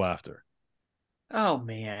to go after? Oh,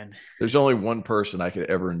 man. There's only one person I could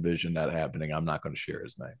ever envision that happening. I'm not going to share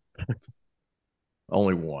his name.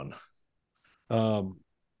 Only one.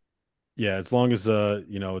 Yeah, as long as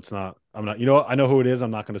it's not. I'm not. I know who it is.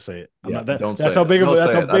 I'm not going to say it. That's how big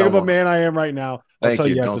of a man I am right now. I'll tell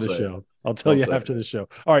you after the show. I'll tell you after the show.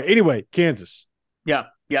 All right. Anyway, Kansas. Yeah.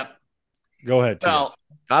 Go ahead. Well,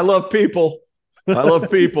 I love people. Sorry,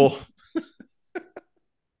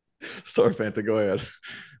 Fanta. Go ahead.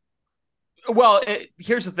 Well,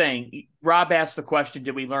 here's the thing. Rob asked the question,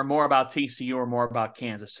 did we learn more about TCU or more about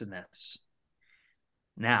Kansas in this?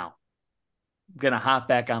 Now, I'm going to hop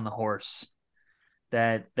back on the horse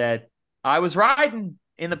that I was riding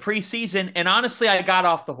in the preseason, and honestly, I got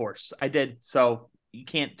off the horse. I did. So you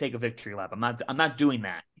can't take a victory lap. I'm not doing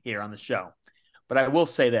that here on the show. But I will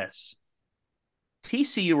say this.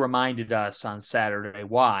 TCU reminded us on Saturday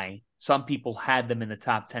why some people had them in the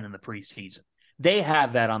top 10 in the preseason. They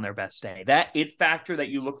have that on their best day. That it factor that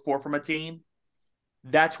you look for from a team,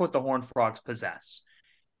 that's what the Horned Frogs possess.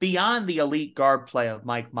 Beyond the elite guard play of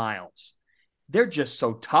Mike Miles, they're just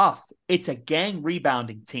so tough. It's a gang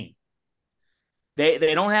rebounding team.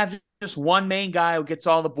 They don't have just one main guy who gets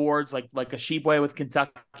all the boards, like a Sheboy with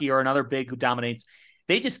Kentucky or another big who dominates.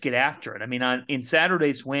 They just get after it. I mean, in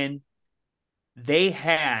Saturday's win, they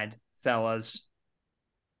had, fellas,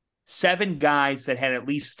 7 guys that had at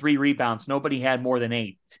least 3 rebounds. Nobody had more than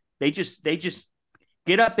 8. They just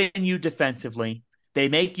get up in you defensively. They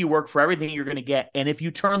make you work for everything you're going to get. And if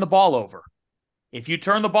you turn the ball over,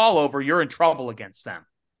 you're in trouble against them.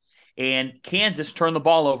 And Kansas turned the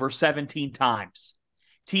ball over 17 times.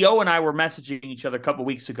 T.O. and I were messaging each other a couple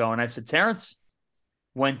weeks ago, and I said, Terrence,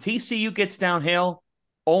 when TCU gets downhill,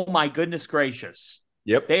 oh my goodness gracious.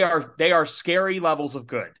 Yep. They are scary levels of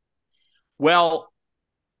good. Well,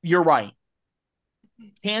 you're right.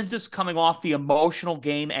 Kansas coming off the emotional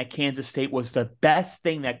game at Kansas State was the best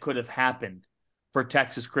thing that could have happened for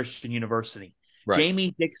Texas Christian University. Right.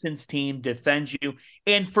 Jamie Dixon's team defends you.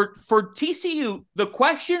 And for TCU, the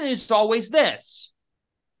question is always this,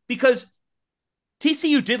 because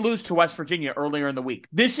TCU did lose to West Virginia earlier in the week.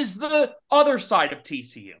 This is the other side of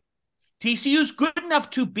TCU. TCU's good enough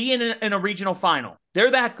to be in a regional final.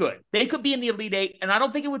 They're that good. They could be in the Elite Eight, and I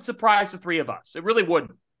don't think it would surprise the 3 of us. It really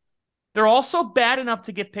wouldn't. They're also bad enough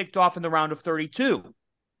to get picked off in the round of 32.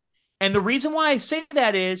 And the reason why I say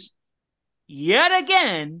that is, yet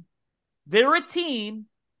again, they're a team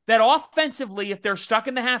that offensively, if they're stuck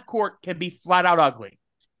in the half court, can be flat out ugly.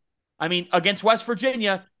 I mean, against West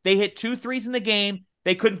Virginia, they hit 2 threes in the game.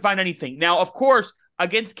 They couldn't find anything. Now, of course,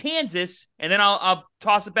 against Kansas, and then I'll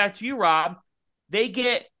toss it back to you, Rob, they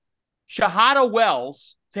get Shahada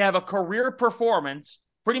Wells to have a career performance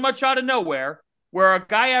pretty much out of nowhere, where a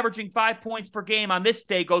guy averaging 5 points per game on this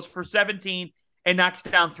day goes for 17 and knocks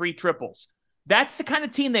down 3 triples. That's the kind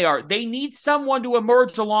of team they are. They need someone to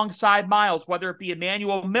emerge alongside Miles, whether it be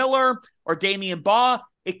Emmanuel Miller or Damian Baugh.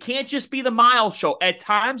 It can't just be the Miles show. At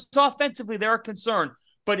times, offensively, they're a concern.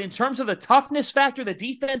 But in terms of the toughness factor, the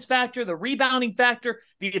defense factor, the rebounding factor,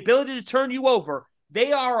 the ability to turn you over,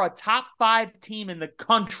 they are a top 5 team in the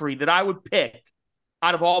country that I would pick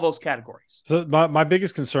out of all those categories. So my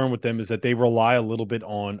biggest concern with them is that they rely a little bit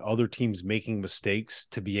on other teams making mistakes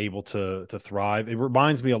to be able to thrive. It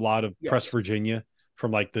reminds me a lot of Press Virginia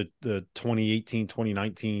from like the 2018,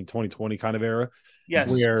 2019, 2020 kind of era. Yes.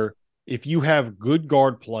 Where if you have good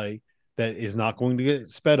guard play that is not going to get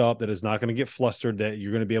sped up, that is not going to get flustered, that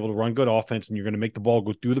you're going to be able to run good offense and you're going to make the ball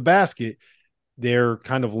go through the basket, they're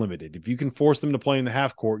kind of limited. If you can force them to play in the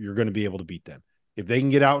half court, you're going to be able to beat them. If they can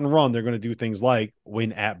get out and run, they're going to do things like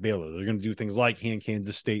win at Baylor. They're going to do things like hand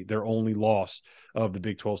Kansas State, their only loss of the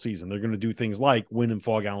Big 12 season. They're going to do things like win in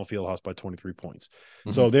Fog Allen Fieldhouse by 23 points.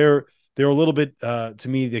 Mm-hmm. So they're a little bit, to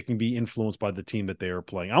me, they can be influenced by the team that they are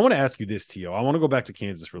playing. I want to ask you this, T.O. I want to go back to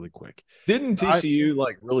Kansas really quick. Didn't TCU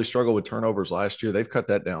really struggle with turnovers last year? They've cut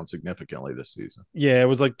that down significantly this season. Yeah, it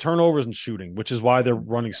was like turnovers and shooting, which is why they're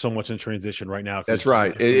running so much in transition right now. That's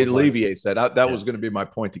right. It alleviates that. That was going to be my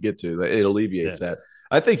point to get to. It alleviates that.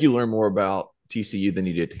 I think you learn more about TCU than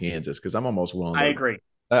you did to Kansas, because I'm almost willing to. I agree.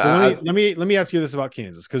 Let me ask you this about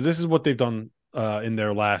Kansas, because this is what they've done in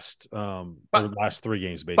their last 3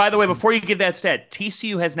 games, basically. By the way, before you give that stat,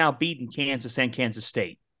 TCU has now beaten Kansas and Kansas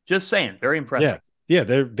State. Just saying, very impressive. Yeah,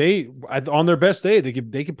 they on their best day they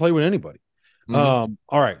could play with anybody. Mm-hmm.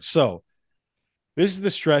 All right, so this is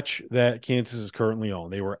the stretch that Kansas is currently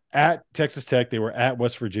on. They were at Texas Tech, they were at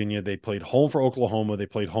West Virginia, they played home for Oklahoma, they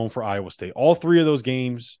played home for Iowa State. All 3 of those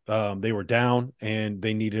games, they were down and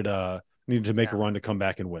they needed to make a run to come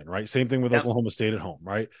back and win, right? Same thing with Oklahoma State at home,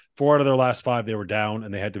 right? 4 out of their last 5, they were down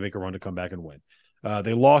and they had to make a run to come back and win.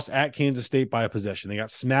 They lost at Kansas State by a possession. They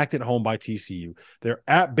got smacked at home by TCU. They're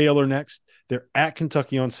at Baylor next. They're at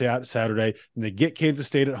Kentucky on Saturday. And they get Kansas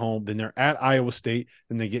State at home. Then they're at Iowa State.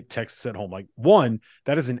 And they get Texas at home. Like, 1,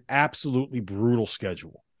 that is an absolutely brutal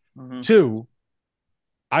schedule. Mm-hmm. 2,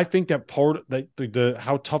 I think that part that the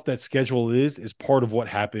how tough that schedule is part of what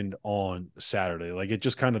happened on Saturday. Like, it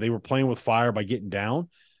just kind of, they were playing with fire by getting down.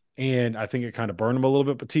 And I think it kind of burned them a little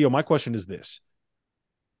bit. But Tio, my question is this.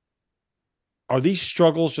 Are these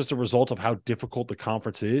struggles just a result of how difficult the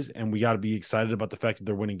conference is, and we got to be excited about the fact that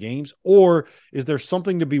they're winning games? Or is there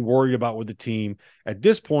something to be worried about with the team at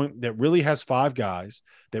this point that really has 5 guys,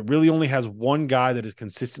 that really only has 1 guy that is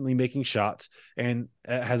consistently making shots, and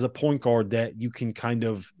has a point guard that you can kind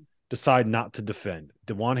of decide not to defend?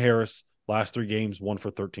 DeJuan Harris, last 3 games, 1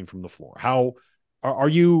 for 13 from the floor. How are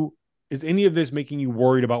you? Is any of this making you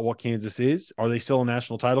worried about what Kansas is? Are they still a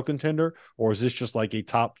national title contender, or is this just like a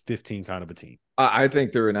top 15 kind of a team? I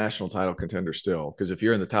think they're a national title contender still, because if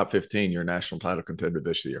you're in the top 15, you're a national title contender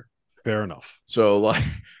this year. Fair enough. So,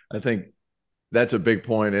 I think That's a big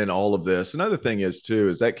point in all of this. Another thing is too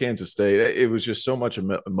is that Kansas State, it was just so much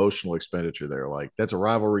emotional expenditure there. Like that's a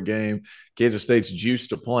rivalry game. Kansas State's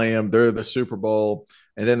juiced to play them. They're the Super Bowl,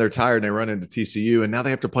 and then they're tired and they run into TCU, and now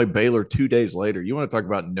they have to play Baylor 2 days later. You want to talk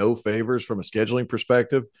about no favors from a scheduling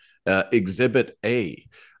perspective? Exhibit A.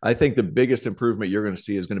 I think the biggest improvement you're going to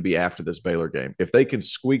see is going to be after this Baylor game. If they can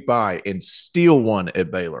squeak by and steal one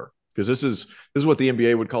at Baylor, because this is what the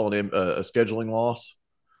NBA would call a scheduling loss.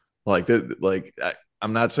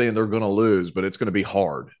 I'm not saying they're going to lose, but it's going to be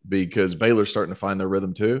hard because Baylor's starting to find their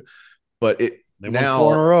rhythm too. But they won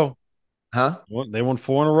 4 in a row, huh? They won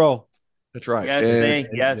 4 in a row. That's right.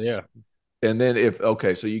 Yes. Yeah. And then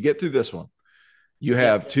so you get through this one, you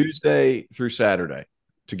have Tuesday through Saturday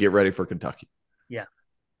to get ready for Kentucky. Yeah.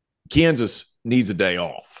 Kansas needs a day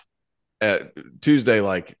off. Tuesday,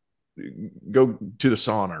 go to the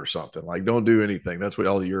sauna or something. Like, don't do anything. That's what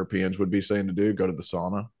all the Europeans would be saying to do. Go to the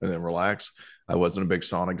sauna and then relax. I wasn't a big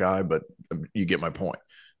sauna guy, but you get my point.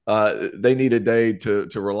 They need a day to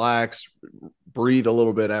relax, breathe a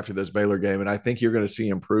little bit after this Baylor game. And I think you're going to see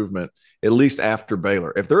improvement, at least after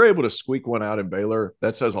Baylor. If they're able to squeak one out in Baylor,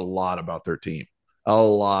 that says a lot about their team.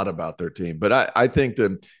 But I think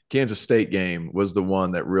the Kansas State game was the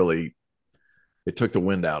one that really, it took the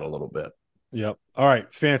wind out a little bit. Yep. All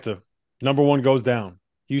right, Fanta. Number 1 goes down.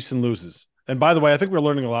 Houston loses. And by the way, I think we're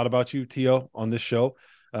learning a lot about you, T.O., on this show.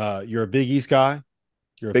 You're a Big East guy.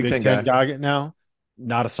 You're a Big Ten guy now.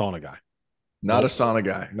 Not a sauna guy. Not a sauna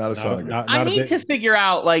guy. I need to figure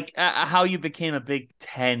out how you became a Big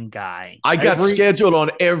Ten guy. I got scheduled on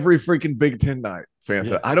every freaking Big Ten night, Fanta.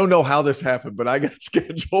 Yeah. I don't know how this happened, but I got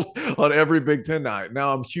scheduled on every Big Ten night.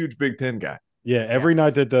 Now I'm a huge Big Ten guy. Yeah, every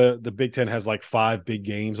night that the Big Ten has 5 big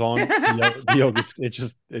games on,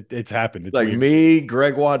 it's happened. It's like weird. Me,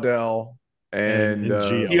 Greg Waddell, and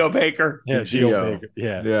Geo Baker. Yeah, Geo Baker.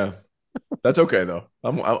 Yeah. That's okay though.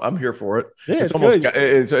 I'm here for it. Yeah, it's almost good.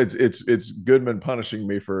 It's Goodman punishing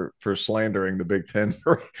me for slandering the Big Ten.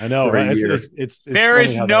 I know, right? It's there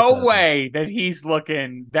is no way that he's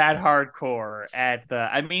looking that hardcore at the.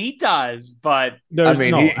 I mean, he does, but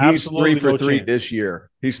he's 3 for 3 this year.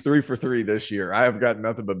 He's 3 for 3 this year. I have got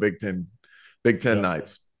nothing but Big Ten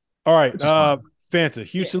nights. All right, Fanta.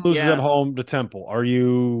 Houston loses at home to Temple. Are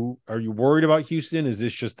you worried about Houston? Is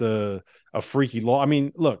this just a freaky law? I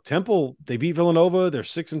mean, look, Temple, they beat Villanova. They're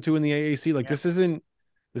 6-2 in the AAC. This isn't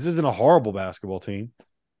a horrible basketball team.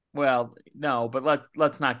 Well, no, but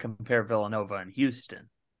let's not compare Villanova and Houston.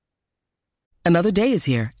 Another day is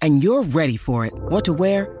here, and you're ready for it. What to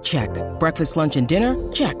wear? Check. Breakfast, lunch, and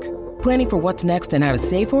dinner? Check. Planning for what's next and how to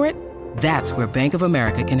save for it? That's where Bank of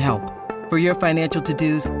America can help. For your financial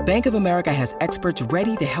to-dos, Bank of America has experts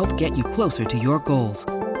ready to help get you closer to your goals.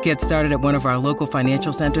 Get started at one of our local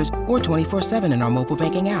financial centers or 24/7 in our mobile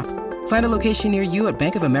banking app. Find a location near you at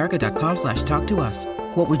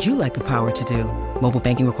bankofamerica.com/talktous. What would you like the power to do? Mobile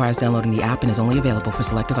banking requires downloading the app and is only available for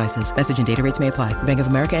select devices. Message and data rates may apply. Bank of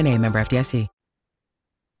America N.A., member FDIC.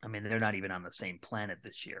 I mean, they're not even on the same planet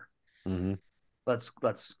this year. Mm-hmm. Let's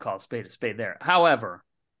call a spade there. However,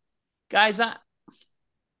 guys,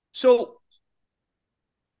 so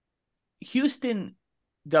Houston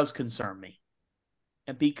does concern me.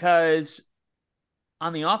 And because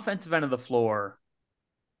on the offensive end of the floor,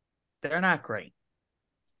 they're not great.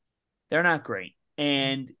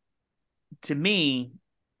 And to me,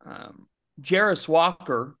 Jarace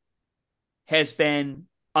Walker has been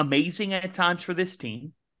amazing at times for this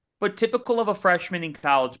team, but typical of a freshman in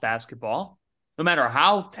college basketball, no matter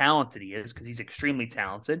how talented he is, because he's extremely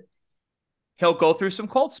talented, he'll go through some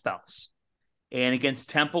cold spells. And against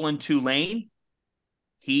Temple and Tulane,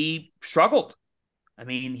 he struggled. I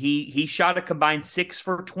mean, he shot a combined 6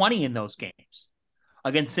 for 20 in those games.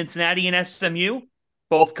 Against Cincinnati and SMU,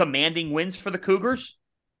 both commanding wins for the Cougars,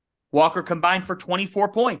 Walker combined for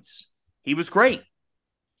 24 points. He was great.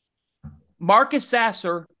 Marcus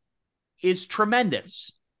Sasser is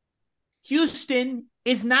tremendous. Houston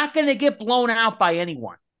is not going to get blown out by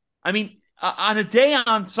anyone. I mean, on a day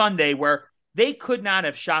on Sunday where they could not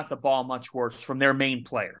have shot the ball much worse from their main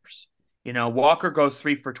players. Walker goes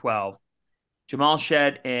 3 for 12. Jamal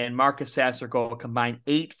Shed and Marcus Sasser go a combined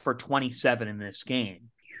 8 for 27 in this game.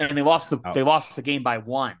 And they lost the game by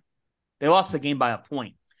 1. They lost the game by a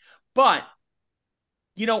point. But,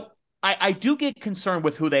 I do get concerned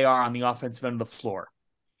with who they are on the offensive end of the floor.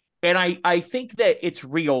 And I think that it's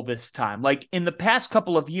real this time. Like in the past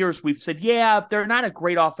couple of years, we've said, yeah, they're not a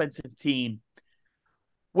great offensive team.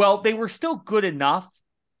 Well, they were still good enough.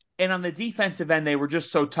 And on the defensive end, they were just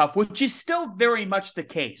so tough, which is still very much the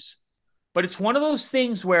case. But it's one of those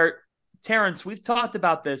things where, Terrence, we've talked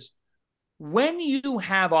about this. when you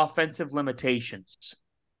have offensive limitations,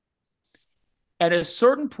 at a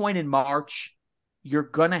certain point in March, you're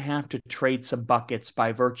going to have to trade some buckets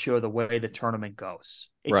by virtue of the way the tournament goes.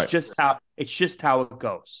 It's just how it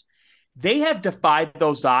goes. They have defied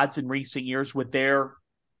those odds in recent years with their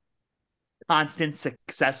constant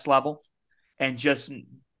success level and just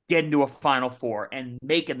getting to a Final Four and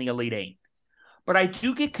making the Elite Eight. But I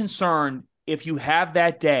do get concerned if you have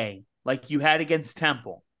that day like you had against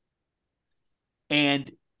Temple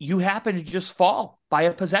and you happen to just fall by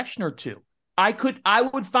a possession or two. I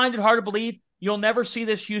would find it hard to believe you'll never see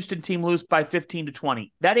this Houston team lose by 15 to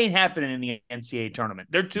 20. That ain't happening in the NCAA tournament.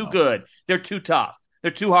 They're too good. They're too tough.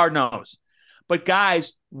 They're too hard-nosed. But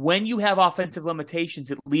guys, when you have offensive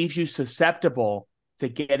limitations, it leaves you susceptible to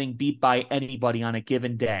getting beat by anybody on a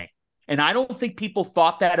given day. And I don't think people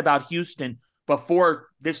thought that about Houston before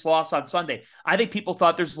this loss on Sunday. I think people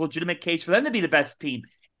thought there's a legitimate case for them to be the best team.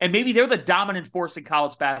 And maybe they're the dominant force in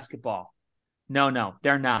college basketball. No,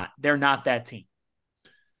 they're not. They're not that team.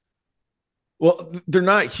 Well, they're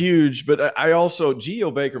not huge, but I also, Geo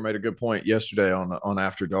Baker made a good point yesterday on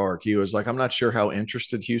After Dark. He was like, I'm not sure how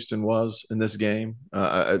interested Houston was in this game.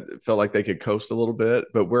 I felt like they could coast a little bit,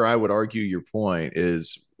 but where I would argue your point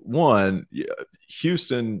is, one,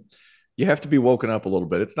 Houston, you have to be woken up a little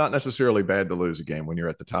bit. It's not necessarily bad to lose a game when you're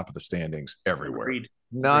at the top of the standings everywhere. Agreed.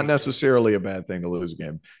 Not necessarily a bad thing to lose a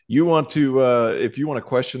game. You want to, if you want to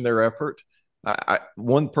question their effort,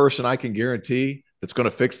 one person I can guarantee that's going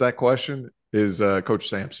to fix that question is Coach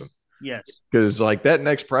Sampson. Yes. Because like that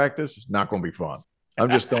next practice is not going to be fun. I'm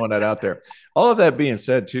just throwing that out there. All of that being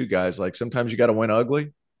said too, guys, like sometimes you got to win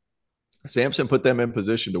ugly. Sampson put them in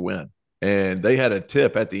position to win. And they had a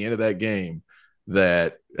tip at the end of that game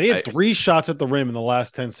that they had 3 shots at the rim in the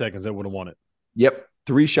last 10 seconds that would have won it. Yep.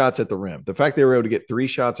 3 shots at the rim. The fact they were able to get 3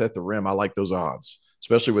 shots at the rim, I like those odds,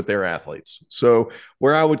 especially with their athletes. So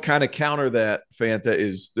where I would kind of counter that, Fanta,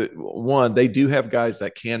 is that, one, they do have guys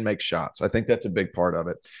that can make shots. I think that's a big part of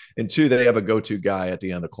it. And 2, they have a go-to guy at the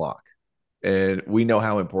end of the clock. And we know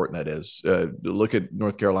how important that is. Look at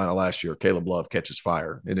North Carolina last year. Caleb Love catches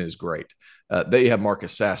fire. It is great. They have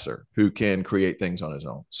Marcus Sasser, who can create things on his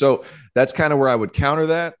own. So that's kind of where I would counter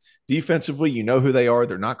that. Defensively, you know who they are.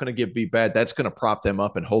 They're not going to get beat bad. That's going to prop them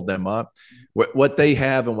up and hold them up. What they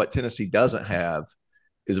have and what Tennessee doesn't have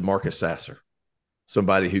is a Marcus Sasser,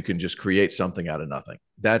 somebody who can just create something out of nothing.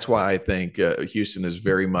 That's why I think Houston is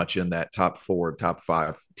very much in that top 4, top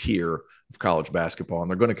 5 tier of college basketball, and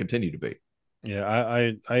they're going to continue to be. Yeah,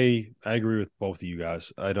 I agree with both of you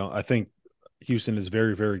guys. I think Houston is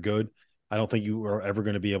very, very good. I don't think you are ever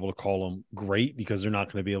going to be able to call them great because they're not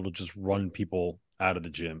going to be able to just run people out of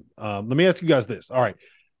the gym. Let me ask you guys this. All right.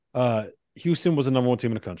 Houston was the number 1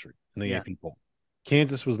 team in the country in the AP poll.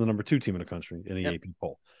 Kansas was the number 2 team in the country in the AP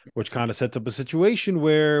poll, which kind of sets up a situation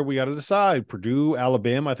where we got to decide Purdue,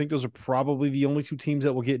 Alabama. I think those are probably the only 2 teams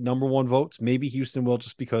that will get number 1 votes. Maybe Houston will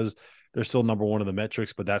just because they're still number 1 in the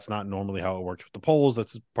metrics, but that's not normally how it works with the polls.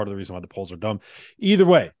 That's part of the reason why the polls are dumb. Either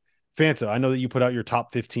way, Fanta, I know that you put out your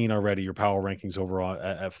top 15 already, your power rankings over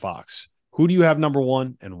at Fox. Who do you have number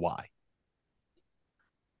 1 and why?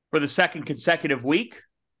 For the second consecutive week,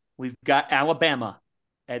 we've got Alabama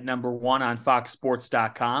at number 1 on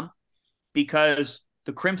FoxSports.com because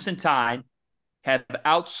the Crimson Tide have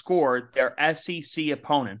outscored their SEC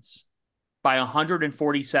opponents by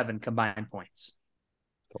 147 combined points.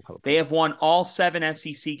 They have won all 7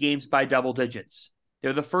 SEC games by double digits.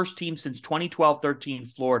 They're the first team since 2012-13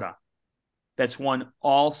 Florida that's won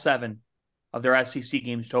all 7 of their SEC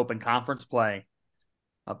games to open conference play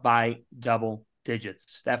by double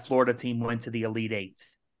digits. That Florida team went to the Elite Eight.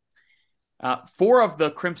 4 of the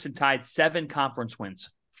Crimson Tide's 7 conference wins,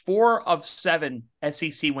 4 of 7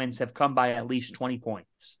 SEC wins have come by at least 20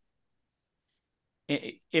 points.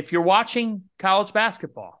 If you're watching college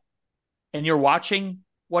basketball and you're watching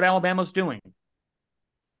what Alabama's doing,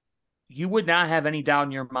 you would not have any doubt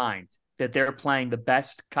in your mind that they're playing the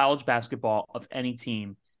best college basketball of any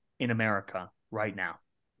team in America right now.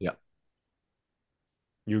 Yeah.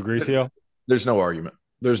 You agree, Theo? There's no argument.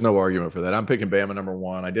 There's no argument for that. I'm picking Bama number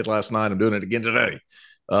 1. I did last night. I'm doing it again today.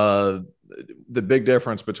 The big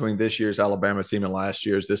difference between this year's Alabama team and last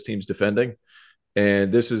year's, this team's defending.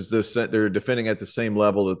 And this is they're defending at the same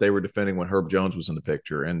level that they were defending when Herb Jones was in the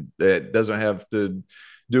picture. And it doesn't have to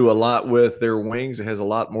do a lot with their wings. It has a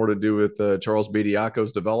lot more to do with Charles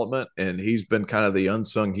Bediako's development. And he's been kind of the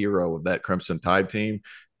unsung hero of that Crimson Tide team.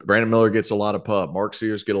 Brandon Miller gets a lot of pub. Mark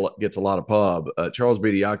Sears gets a lot of pub. Charles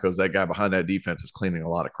Bediako's that guy behind that defense is cleaning a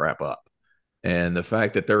lot of crap up. And the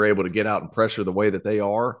fact that they're able to get out and pressure the way that they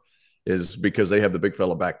are, is because they have the big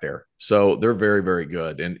fella back there. So they're very, very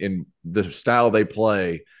good. And in the style they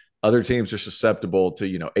play, other teams are susceptible to,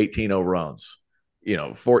 18-0 runs,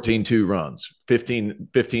 14-2 runs,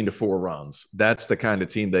 15-4 runs. That's the kind of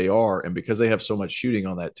team they are. And because they have so much shooting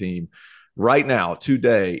on that team right now,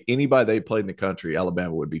 today, anybody they played in the country,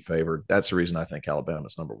 Alabama would be favored. That's the reason I think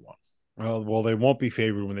Alabama's number one. Well, they won't be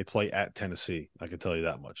favored when they play at Tennessee. I can tell you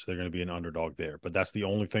that much. They're going to be an underdog there, but that's the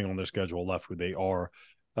only thing on their schedule left where they are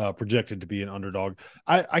projected to be an underdog.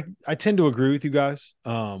 I tend to agree with you guys.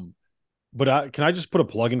 But can I just put a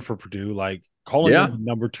plug in for Purdue? Like calling them the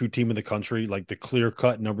number 2 team in the country, like the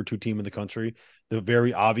clear-cut number 2 team in the country, the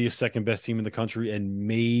very obvious second best team in the country, and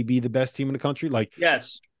maybe the best team in the country. Like,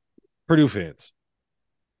 yes, Purdue fans,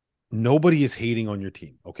 nobody is hating on your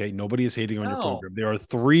team. Okay, nobody is hating on your program. There are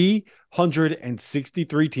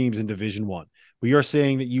 363 teams in Division I. We are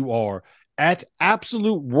saying that you are, at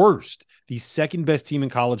absolute worst, the second best team in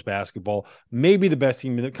college basketball, maybe the best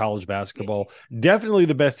team in college basketball, definitely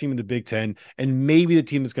the best team in the Big Ten, and maybe the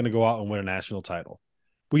team that's going to go out and win a national title.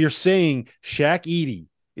 We are saying Shaq Edey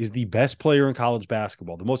is the best player in college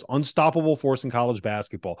basketball, the most unstoppable force in college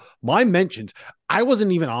basketball. My mentions, I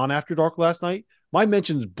wasn't even on After Dark last night. My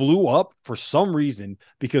mentions blew up for some reason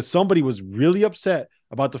because somebody was really upset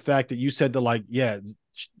about the fact that you said that, like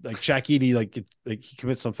Shaq Edey, like he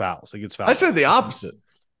commits some fouls. He gets fouled. I said the opposite.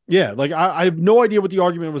 Yeah, like I have no idea what the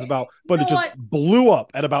argument was about, but it just blew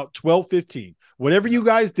up at about 12:15. Whatever you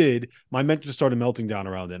guys did, my mentions started melting down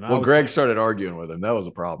around then. Well, Greg started arguing with him. That was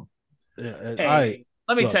a problem. Hey,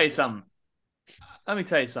 let me tell you something.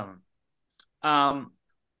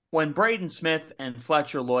 When Braden Smith and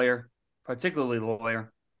Fletcher Loyer, particularly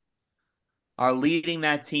Loyer, are leading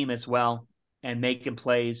that team as well and making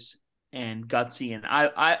plays and gutsy, and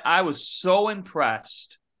I was so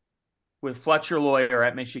impressed with Fletcher Loyer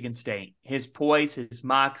at Michigan State. His poise, his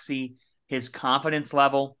moxie, his confidence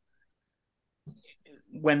level.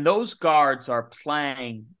 When those guards are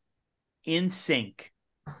playing in sync,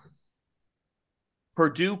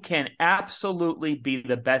 Purdue can absolutely be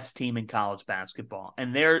the best team in college basketball.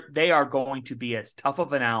 And they are going to be as tough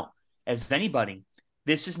of an out as anybody.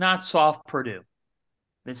 This is not soft Purdue.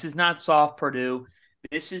 This is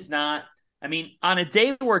not, I mean, on a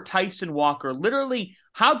day where Tyson Walker, literally,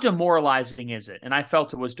 how demoralizing is it? And I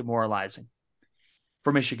felt it was demoralizing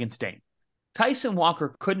for Michigan State. Tyson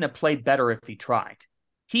Walker couldn't have played better if he tried.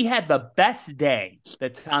 He had the best day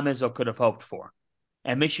that Tom Izzo could have hoped for.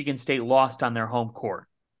 And Michigan State lost on their home court.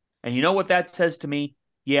 And you know what that says to me?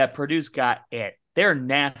 Yeah, Purdue's got it. They're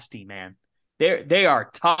nasty, man. They are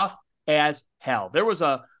tough as hell. There was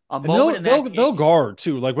a moment in that game. They'll guard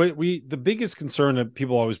too. Like the biggest concern that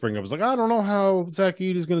people always bring up is like, I don't know how Zach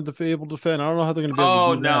Edey is going to be able to defend. I don't know how they're going to be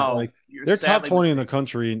able to do that. Like they're top 20 in the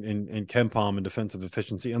country in KenPom and defensive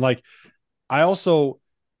efficiency. And like a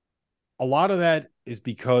lot of that is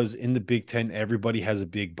because in the Big Ten, everybody has a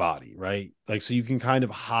big body, right? Like, so you can kind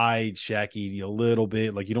of hide Shaq Edey a little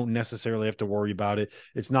bit. Like, you don't necessarily have to worry about it.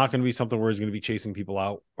 It's not going to be something where he's going to be chasing people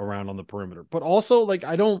out around on the perimeter. But also, like,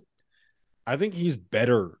 I think he's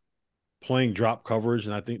better playing drop coverage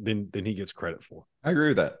than he gets credit for. I agree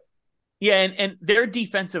with that. Yeah, and their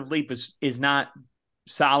defensive leap is not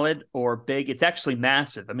solid or big. It's actually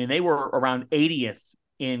massive. I mean, they were around 80th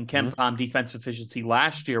in KenPom defensive efficiency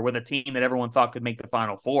last year with a team that everyone thought could make the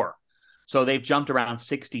Final Four. So they've jumped around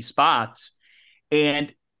 60 spots.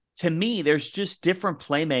 And to me, there's just different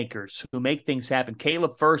playmakers who make things happen.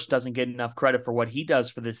 Caleb Furst doesn't get enough credit for what he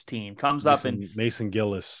does for this team. Mason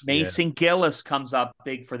Gillis. Gillis comes up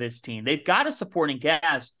big for this team. They've got a supporting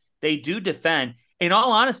cast. They do defend. In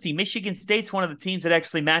all honesty, Michigan State's one of the teams that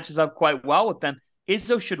actually matches up quite well with them.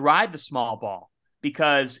 Izzo should ride the small ball,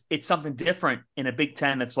 because it's something different in a Big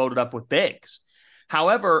Ten that's loaded up with bigs.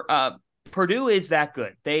 However, Purdue is that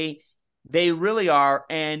good. They really are.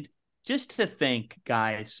 And just to think,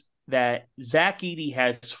 guys, that Zach Edey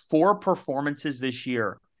has 4 performances this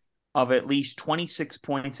year of at least 26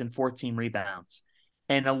 points and 14 rebounds.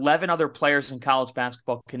 And 11 other players in college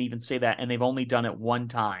basketball can even say that, and they've only done it one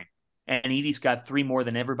time. And Edey's got 3 more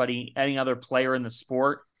than any other player in the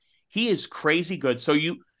sport. He is crazy good. So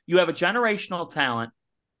you have a generational talent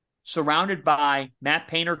surrounded by Matt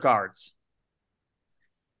Painter guards.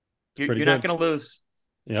 You're not going to lose.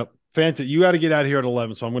 Yep. Fanta, you got to get out of here at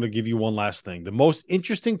 11, so I'm going to give you one last thing. The most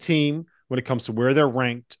interesting team when it comes to where they're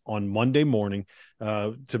ranked on Monday morning,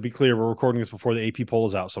 to be clear, we're recording this before the AP poll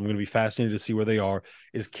is out, so I'm going to be fascinated to see where they are,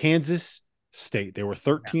 is Kansas State. They were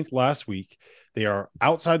 13th last week. They are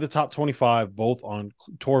outside the top 25, both on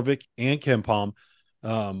Torvik and KenPom.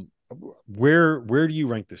 Where do you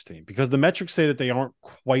rank this team? Because the metrics say that they aren't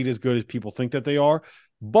quite as good as people think that they are,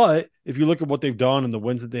 But if you look at what they've done and the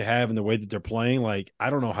wins that they have and the way that they're playing, like,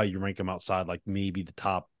 I don't know how you rank them outside, like maybe the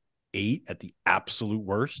top 8 at the absolute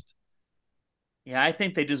worst. Yeah, I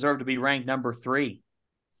think they deserve to be ranked number 3.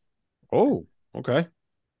 Oh, okay.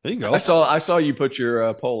 There you go. I saw you put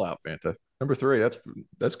your poll out, Fanta. Number 3.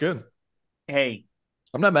 That's good. Hey,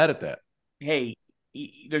 I'm not mad at that. Hey,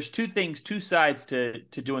 there's two sides to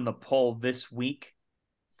doing the poll this week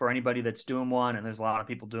for anybody that's doing one, and there's a lot of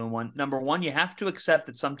people doing one. Number one, you have to accept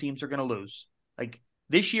that some teams are going to lose. Like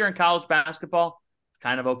this year in college basketball, it's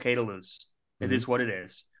kind of okay to lose. It is what it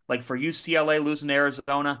is. Like for UCLA losing to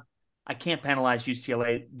Arizona, I can't penalize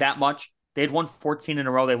UCLA that much. They had won 14 in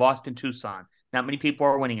a row. They lost in Tucson. Not many people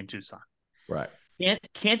are winning in Tucson. Right.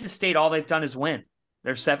 Kansas State, all they've done is win.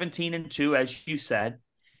 They're 17-2, as you said.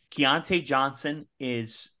 Keontae Johnson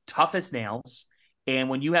is tough as nails. And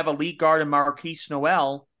when you have a lead guard in Marquise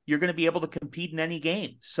Noel, you're going to be able to compete in any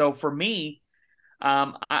game. So for me,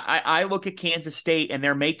 I look at Kansas State and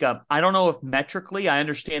their makeup. I don't know if metrically, I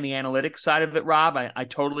understand the analytics side of it, Rob. I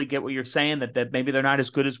totally get what you're saying, that maybe they're not as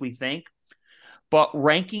good as we think. But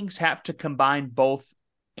rankings have to combine both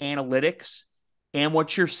analytics and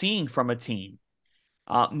what you're seeing from a team.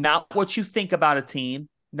 Not what you think about a team.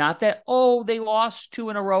 Not that, oh, they lost 2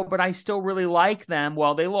 in a row, but I still really like them.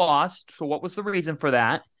 Well, they lost. So what was the reason for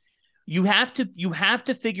that? You have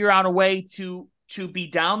to figure out a way to be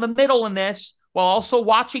down the middle in this while also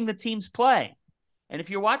watching the teams play. And if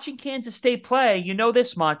you're watching Kansas State play, you know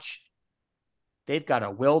this much. They've got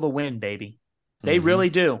a will to win, baby. They really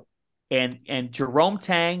do. And Jerome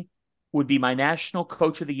Tang would be my national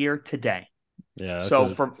coach of the year today. Yeah.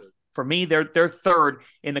 So for me, they're third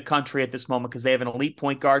in the country at this moment because they have an elite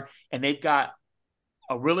point guard and they've got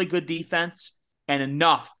a really good defense and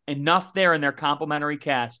enough there in their complementary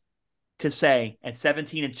cast to say at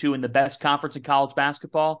 17-2 in the best conference in college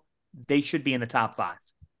basketball, they should be in the top 5.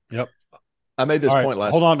 Yep. I made this point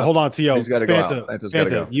last. Hold on, T.O. He's got to go out. Fanta's got to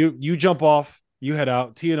go. You jump off. You head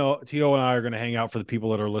out. T.O. and I are going to hang out for the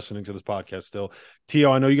people that are listening to this podcast still.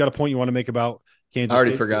 T.O., I know you got a point you want to make about Kansas State. I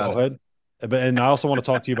already forgot. So go ahead. And I also want to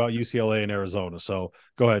talk to you about UCLA and Arizona. So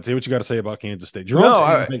go ahead. Say what you got to say about Kansas State.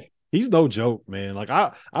 He's no joke, man. Like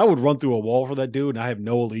I would run through a wall for that dude, and I have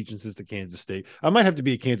no allegiances to Kansas State. I might have to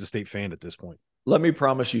be a Kansas State fan at this point. Let me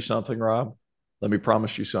promise you something, Rob. Let me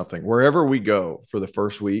promise you something. Wherever we go for the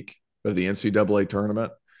first week of the NCAA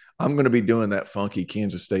tournament, I'm going to be doing that funky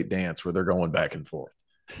Kansas State dance where they're going back and forth.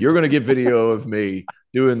 You're going to get video of me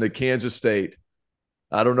doing the Kansas State.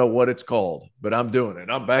 I don't know what it's called, but I'm doing it.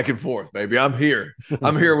 I'm back and forth, baby. I'm here.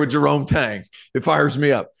 I'm here with Jerome Tang. It fires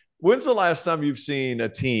me up. When's the last time you've seen a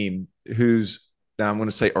team who's, now I'm going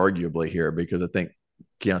to say arguably here because I think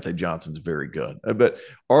Keontae Johnson's very good, but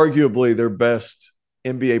arguably their best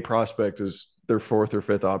NBA prospect is their 4th or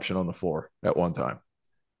 5th option on the floor at one time?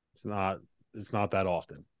 It's not that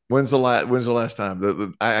often. When's the last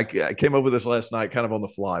time? I came up with this last night kind of on the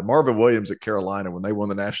fly. Marvin Williams at Carolina, when they won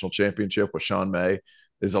the national championship with Sean May,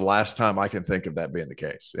 is the last time I can think of that being the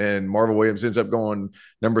case. And Marvin Williams ends up going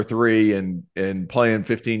number 3 and playing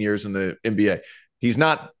 15 years in the NBA. He's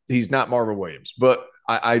not Marvin Williams, but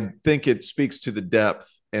I think it speaks to the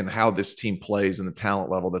depth and how this team plays and the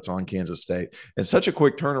talent level that's on Kansas State. And such a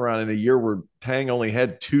quick turnaround in a year where Tang only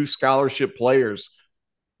had 2 scholarship players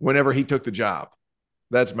whenever he took the job.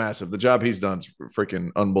 That's massive. The job he's done is freaking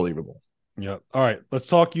unbelievable. Yeah. All right. Let's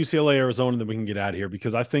talk UCLA, Arizona, and then we can get out of here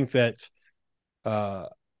because I think that I'm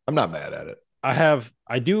not mad at it.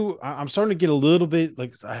 I'm starting to get a little bit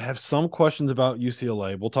like I have some questions about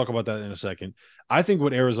UCLA. We'll talk about that in a second. I think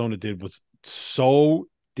what Arizona did was so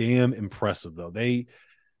damn impressive, though.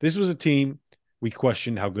 This was a team we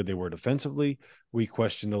questioned how good they were defensively. We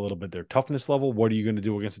questioned a little bit their toughness level. What are you going to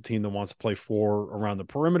do against a team that wants to play 4 around the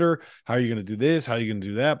perimeter? How are you going to do this? How are you going to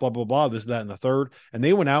do that? Blah, blah, blah, this, that, and the third. And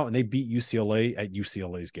they went out and they beat UCLA at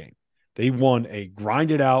UCLA's game. They won a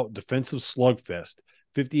grinded out defensive slugfest,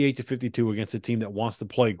 58-52 against a team that wants to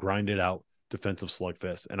play grinded out defensive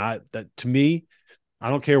slugfest. And to me, I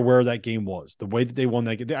don't care where that game was. The way that they won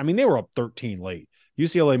that game, I mean, they were up 13 late.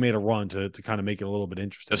 UCLA made a run to kind of make it a little bit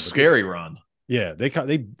interesting. A scary run. Yeah,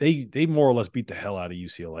 they more or less beat the hell out of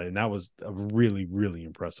UCLA, and that was a really, really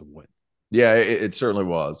impressive win. Yeah, it certainly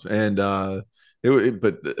was. And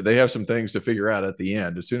but they have some things to figure out at the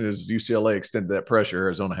end. As soon as UCLA extended that pressure,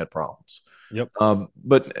 Arizona had problems. Yep.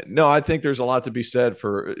 But no, I think there's a lot to be said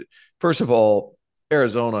for, first of all,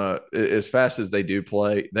 Arizona, as fast as they do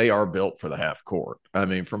play, they are built for the half court. I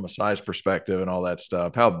mean, from a size perspective and all that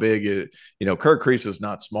stuff, how big it, Kirk Crease is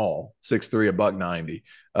not small, 6'3", a buck 90.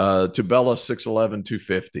 Tubella, 6'11",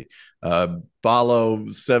 250. Ballo,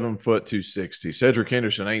 7 foot, 260. Cedric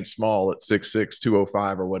Henderson ain't small at 6'6",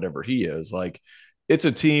 205 or whatever he is. Like, it's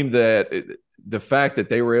a team that the fact that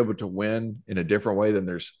they were able to win in a different way than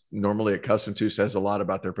there's normally accustomed to says a lot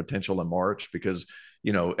about their potential in March, because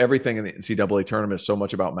everything in the NCAA tournament is so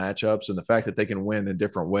much about matchups, and the fact that they can win in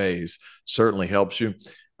different ways certainly helps you.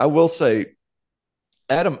 I will say,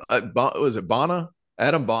 was it Bona?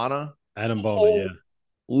 Adam Bona? Adam Bona,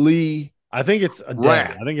 Lee. I think it's a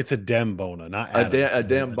Dem. I think it's a Dem Bona, not Adam. A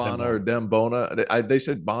Dem Bona or Dem Bona. They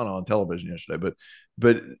said Bona on television yesterday,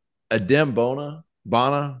 but a Dem Bona,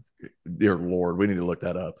 dear Lord, we need to look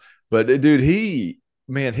that up. But dude,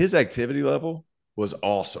 his activity level was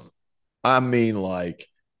awesome. I mean, like,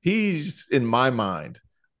 he's, in my mind,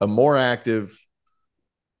 a more active,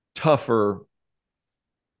 tougher.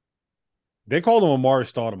 They called him Amari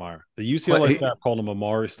Stoudemire. The UCLA staff called him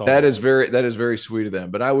Amari Stoudemire. That is very sweet of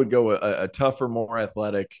them. But I would go a tougher, more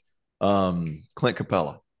athletic Clint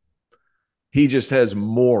Capella. He just has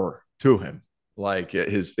more to him. Like,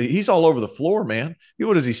 he's all over the floor, man.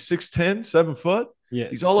 What is he, 6'10", 7 foot? Yeah.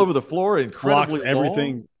 He's all over the floor, incredibly blocks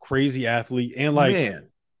everything, long. Crazy athlete. And like, man,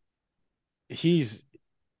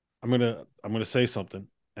 I'm gonna say something,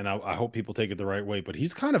 and I hope people take it the right way, but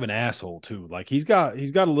he's kind of an asshole too. Like, he's got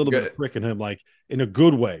a little bit of prick in him, like, in a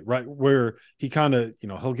good way, right? Where he kind of,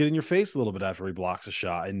 he'll get in your face a little bit after he blocks a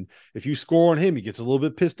shot. And if you score on him, he gets a little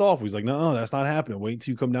bit pissed off. He's like, no, that's not happening. Wait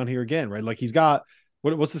until you come down here again. Right. Like, he's got,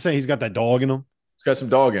 what's the saying? He's got that dog in him. He's got some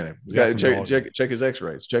dog in him. He's got check his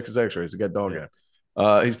x-rays. Check his x-rays. He got dog in him.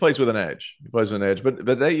 He plays with an edge. But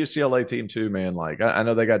that UCLA team too, man. Like, I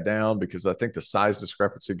know they got down because I think the size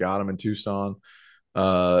discrepancy got them in Tucson.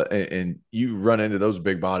 And you run into those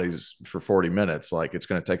big bodies for 40 minutes, like, it's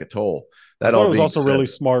going to take a toll. That all was also really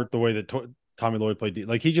smart the way that Tommy Lloyd played.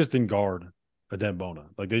 Like, he just didn't guard Adem Bona.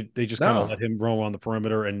 Like, they just kind of let him roam on the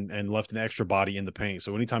perimeter and left an extra body in the paint.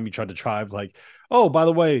 So anytime you tried to drive, like, oh, by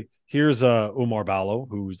the way, here's Oumar Ballo,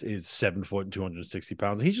 who is 7 foot and 260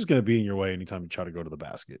 pounds. He's just going to be in your way anytime you try to go to the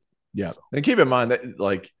basket. Yeah. So. And keep in mind that,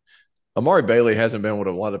 like, Amari Bailey hasn't been what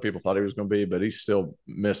a lot of people thought he was going to be, but he's still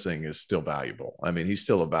missing, is still valuable. I mean, he's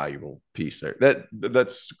still a valuable piece there.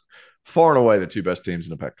 That's far and away the two best teams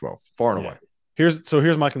in the Pac-12. Far and away.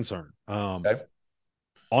 Here's my concern. Okay.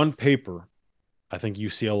 On paper, I think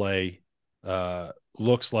UCLA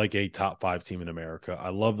looks like a top 5 team in America. I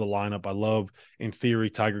love the lineup. I love, in theory,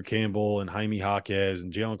 Tiger Campbell and Jaime Jaquez,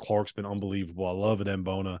 and Jalen Clark's been unbelievable. I love Adem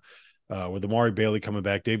Bona. With Amari Bailey coming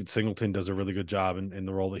back, David Singleton does a really good job in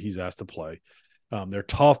the role that he's asked to play. They're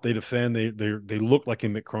tough. They defend. They look like a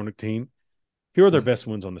Mick Cronin team. Here are their best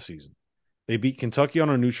wins on the season. They beat Kentucky on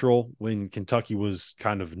a neutral when Kentucky was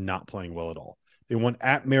kind of not playing well at all. They won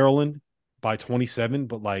at Maryland by 27,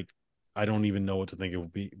 but, like, I don't even know what to think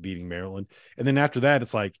of beating Maryland. And then after that,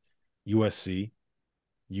 it's like USC,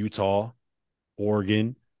 Utah,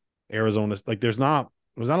 Oregon, Arizona. Like, there's not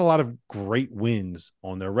a lot of great wins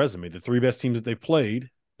on their resume. The 3 best teams that they played,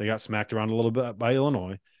 they got smacked around a little bit by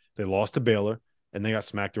Illinois. They lost to Baylor, and they got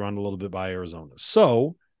smacked around a little bit by Arizona.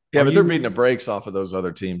 So, yeah, but they're beating the brakes off of those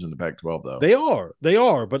other teams in the Pac-12, though. They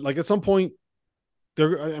are. But, like, at some point,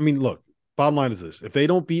 look, bottom line is this. If they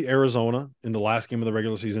don't beat Arizona in the last game of the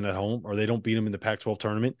regular season at home, or they don't beat them in the Pac-12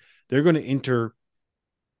 tournament, they're going to enter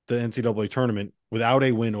the NCAA tournament without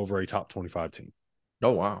a win over a top 25 team.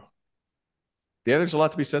 Oh, wow. Yeah, there's a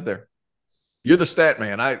lot to be said there. You're the stat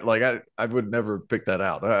man. I would never pick that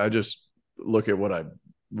out. I just look at what I'm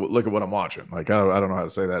watching. Like, I don't know how to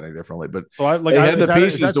say that any differently. But so they had the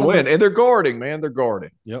pieces to win, and they're guarding, man. They're guarding.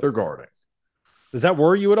 Yep. They're guarding. Does that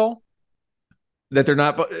worry you at all? That they're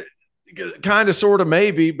not. Kind of, sort of,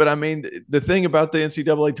 maybe, but I mean, the thing about the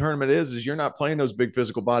NCAA tournament is you're not playing those big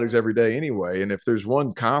physical bodies every day anyway. And if there's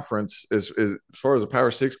one conference, as far as the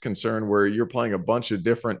Power Six concerned, where you're playing a bunch of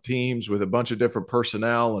different teams with a bunch of different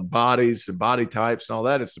personnel and bodies and body types and all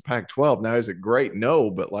that, it's the Pac-12. Now, is it great?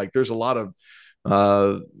 No, but, like, there's a lot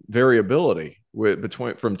of variability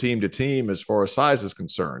from team to team as far as size is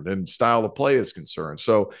concerned and style of play is concerned.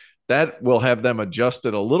 So that will have them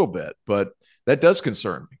adjusted a little bit, but that does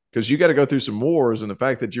concern me, because you got to go through some wars, and the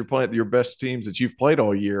fact that you're playing your best teams that you've played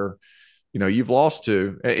all year, you've lost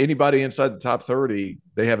to anybody inside the top 30,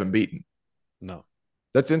 they haven't beaten. No,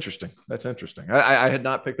 that's interesting. I had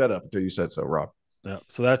not picked that up until you said so, Rob. Yeah.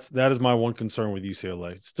 So that is my one concern with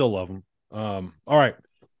UCLA. Still love them. All right.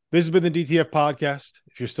 This has been the DTF podcast.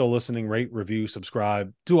 If you're still listening, rate, review,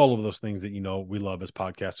 subscribe, do all of those things that you know we love as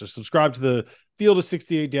podcasters. Subscribe to the Field of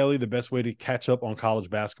 68 Daily, the best way to catch up on college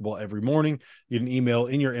basketball every morning. You get an email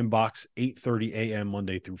in your inbox 8:30 a.m.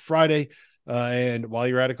 Monday through Friday. And while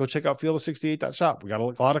you're at it, go check out field68.shop. We got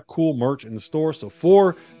a lot of cool merch in the store. So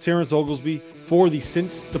for Terrence Oglesby, for the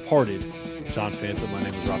since departed John Fanta, my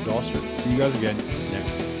name is Rob Doster. See you guys again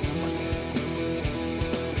next Monday.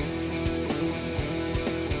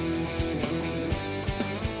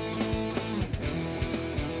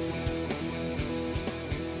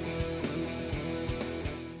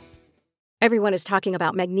 Everyone is talking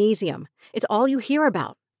about magnesium. It's all you hear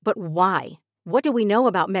about. But why? What do we know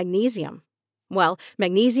about magnesium? Well,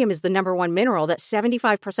 magnesium is the number one mineral that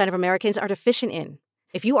 75% of Americans are deficient in.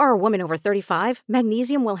 If you are a woman over 35,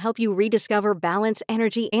 magnesium will help you rediscover balance,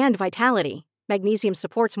 energy, and vitality. Magnesium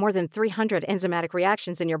supports more than 300 enzymatic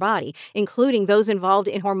reactions in your body, including those involved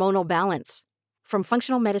in hormonal balance. From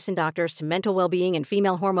functional medicine doctors to mental well-being and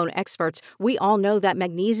female hormone experts, we all know that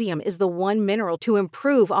magnesium is the one mineral to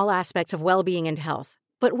improve all aspects of well-being and health.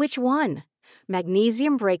 But which one?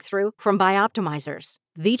 Magnesium Breakthrough from Bioptimizers,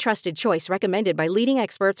 the trusted choice recommended by leading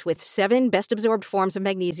experts with 7 best-absorbed forms of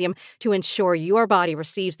magnesium to ensure your body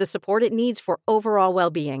receives the support it needs for overall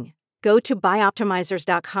well-being. Go to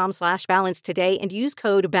bioptimizers.com/balance today and use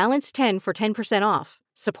code BALANCE10 for 10% off.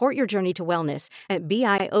 Support your journey to wellness at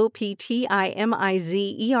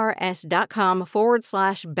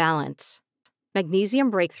bioptimizers.com/balance. Magnesium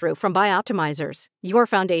Breakthrough from Bioptimizers, your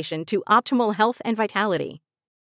foundation to optimal health and vitality.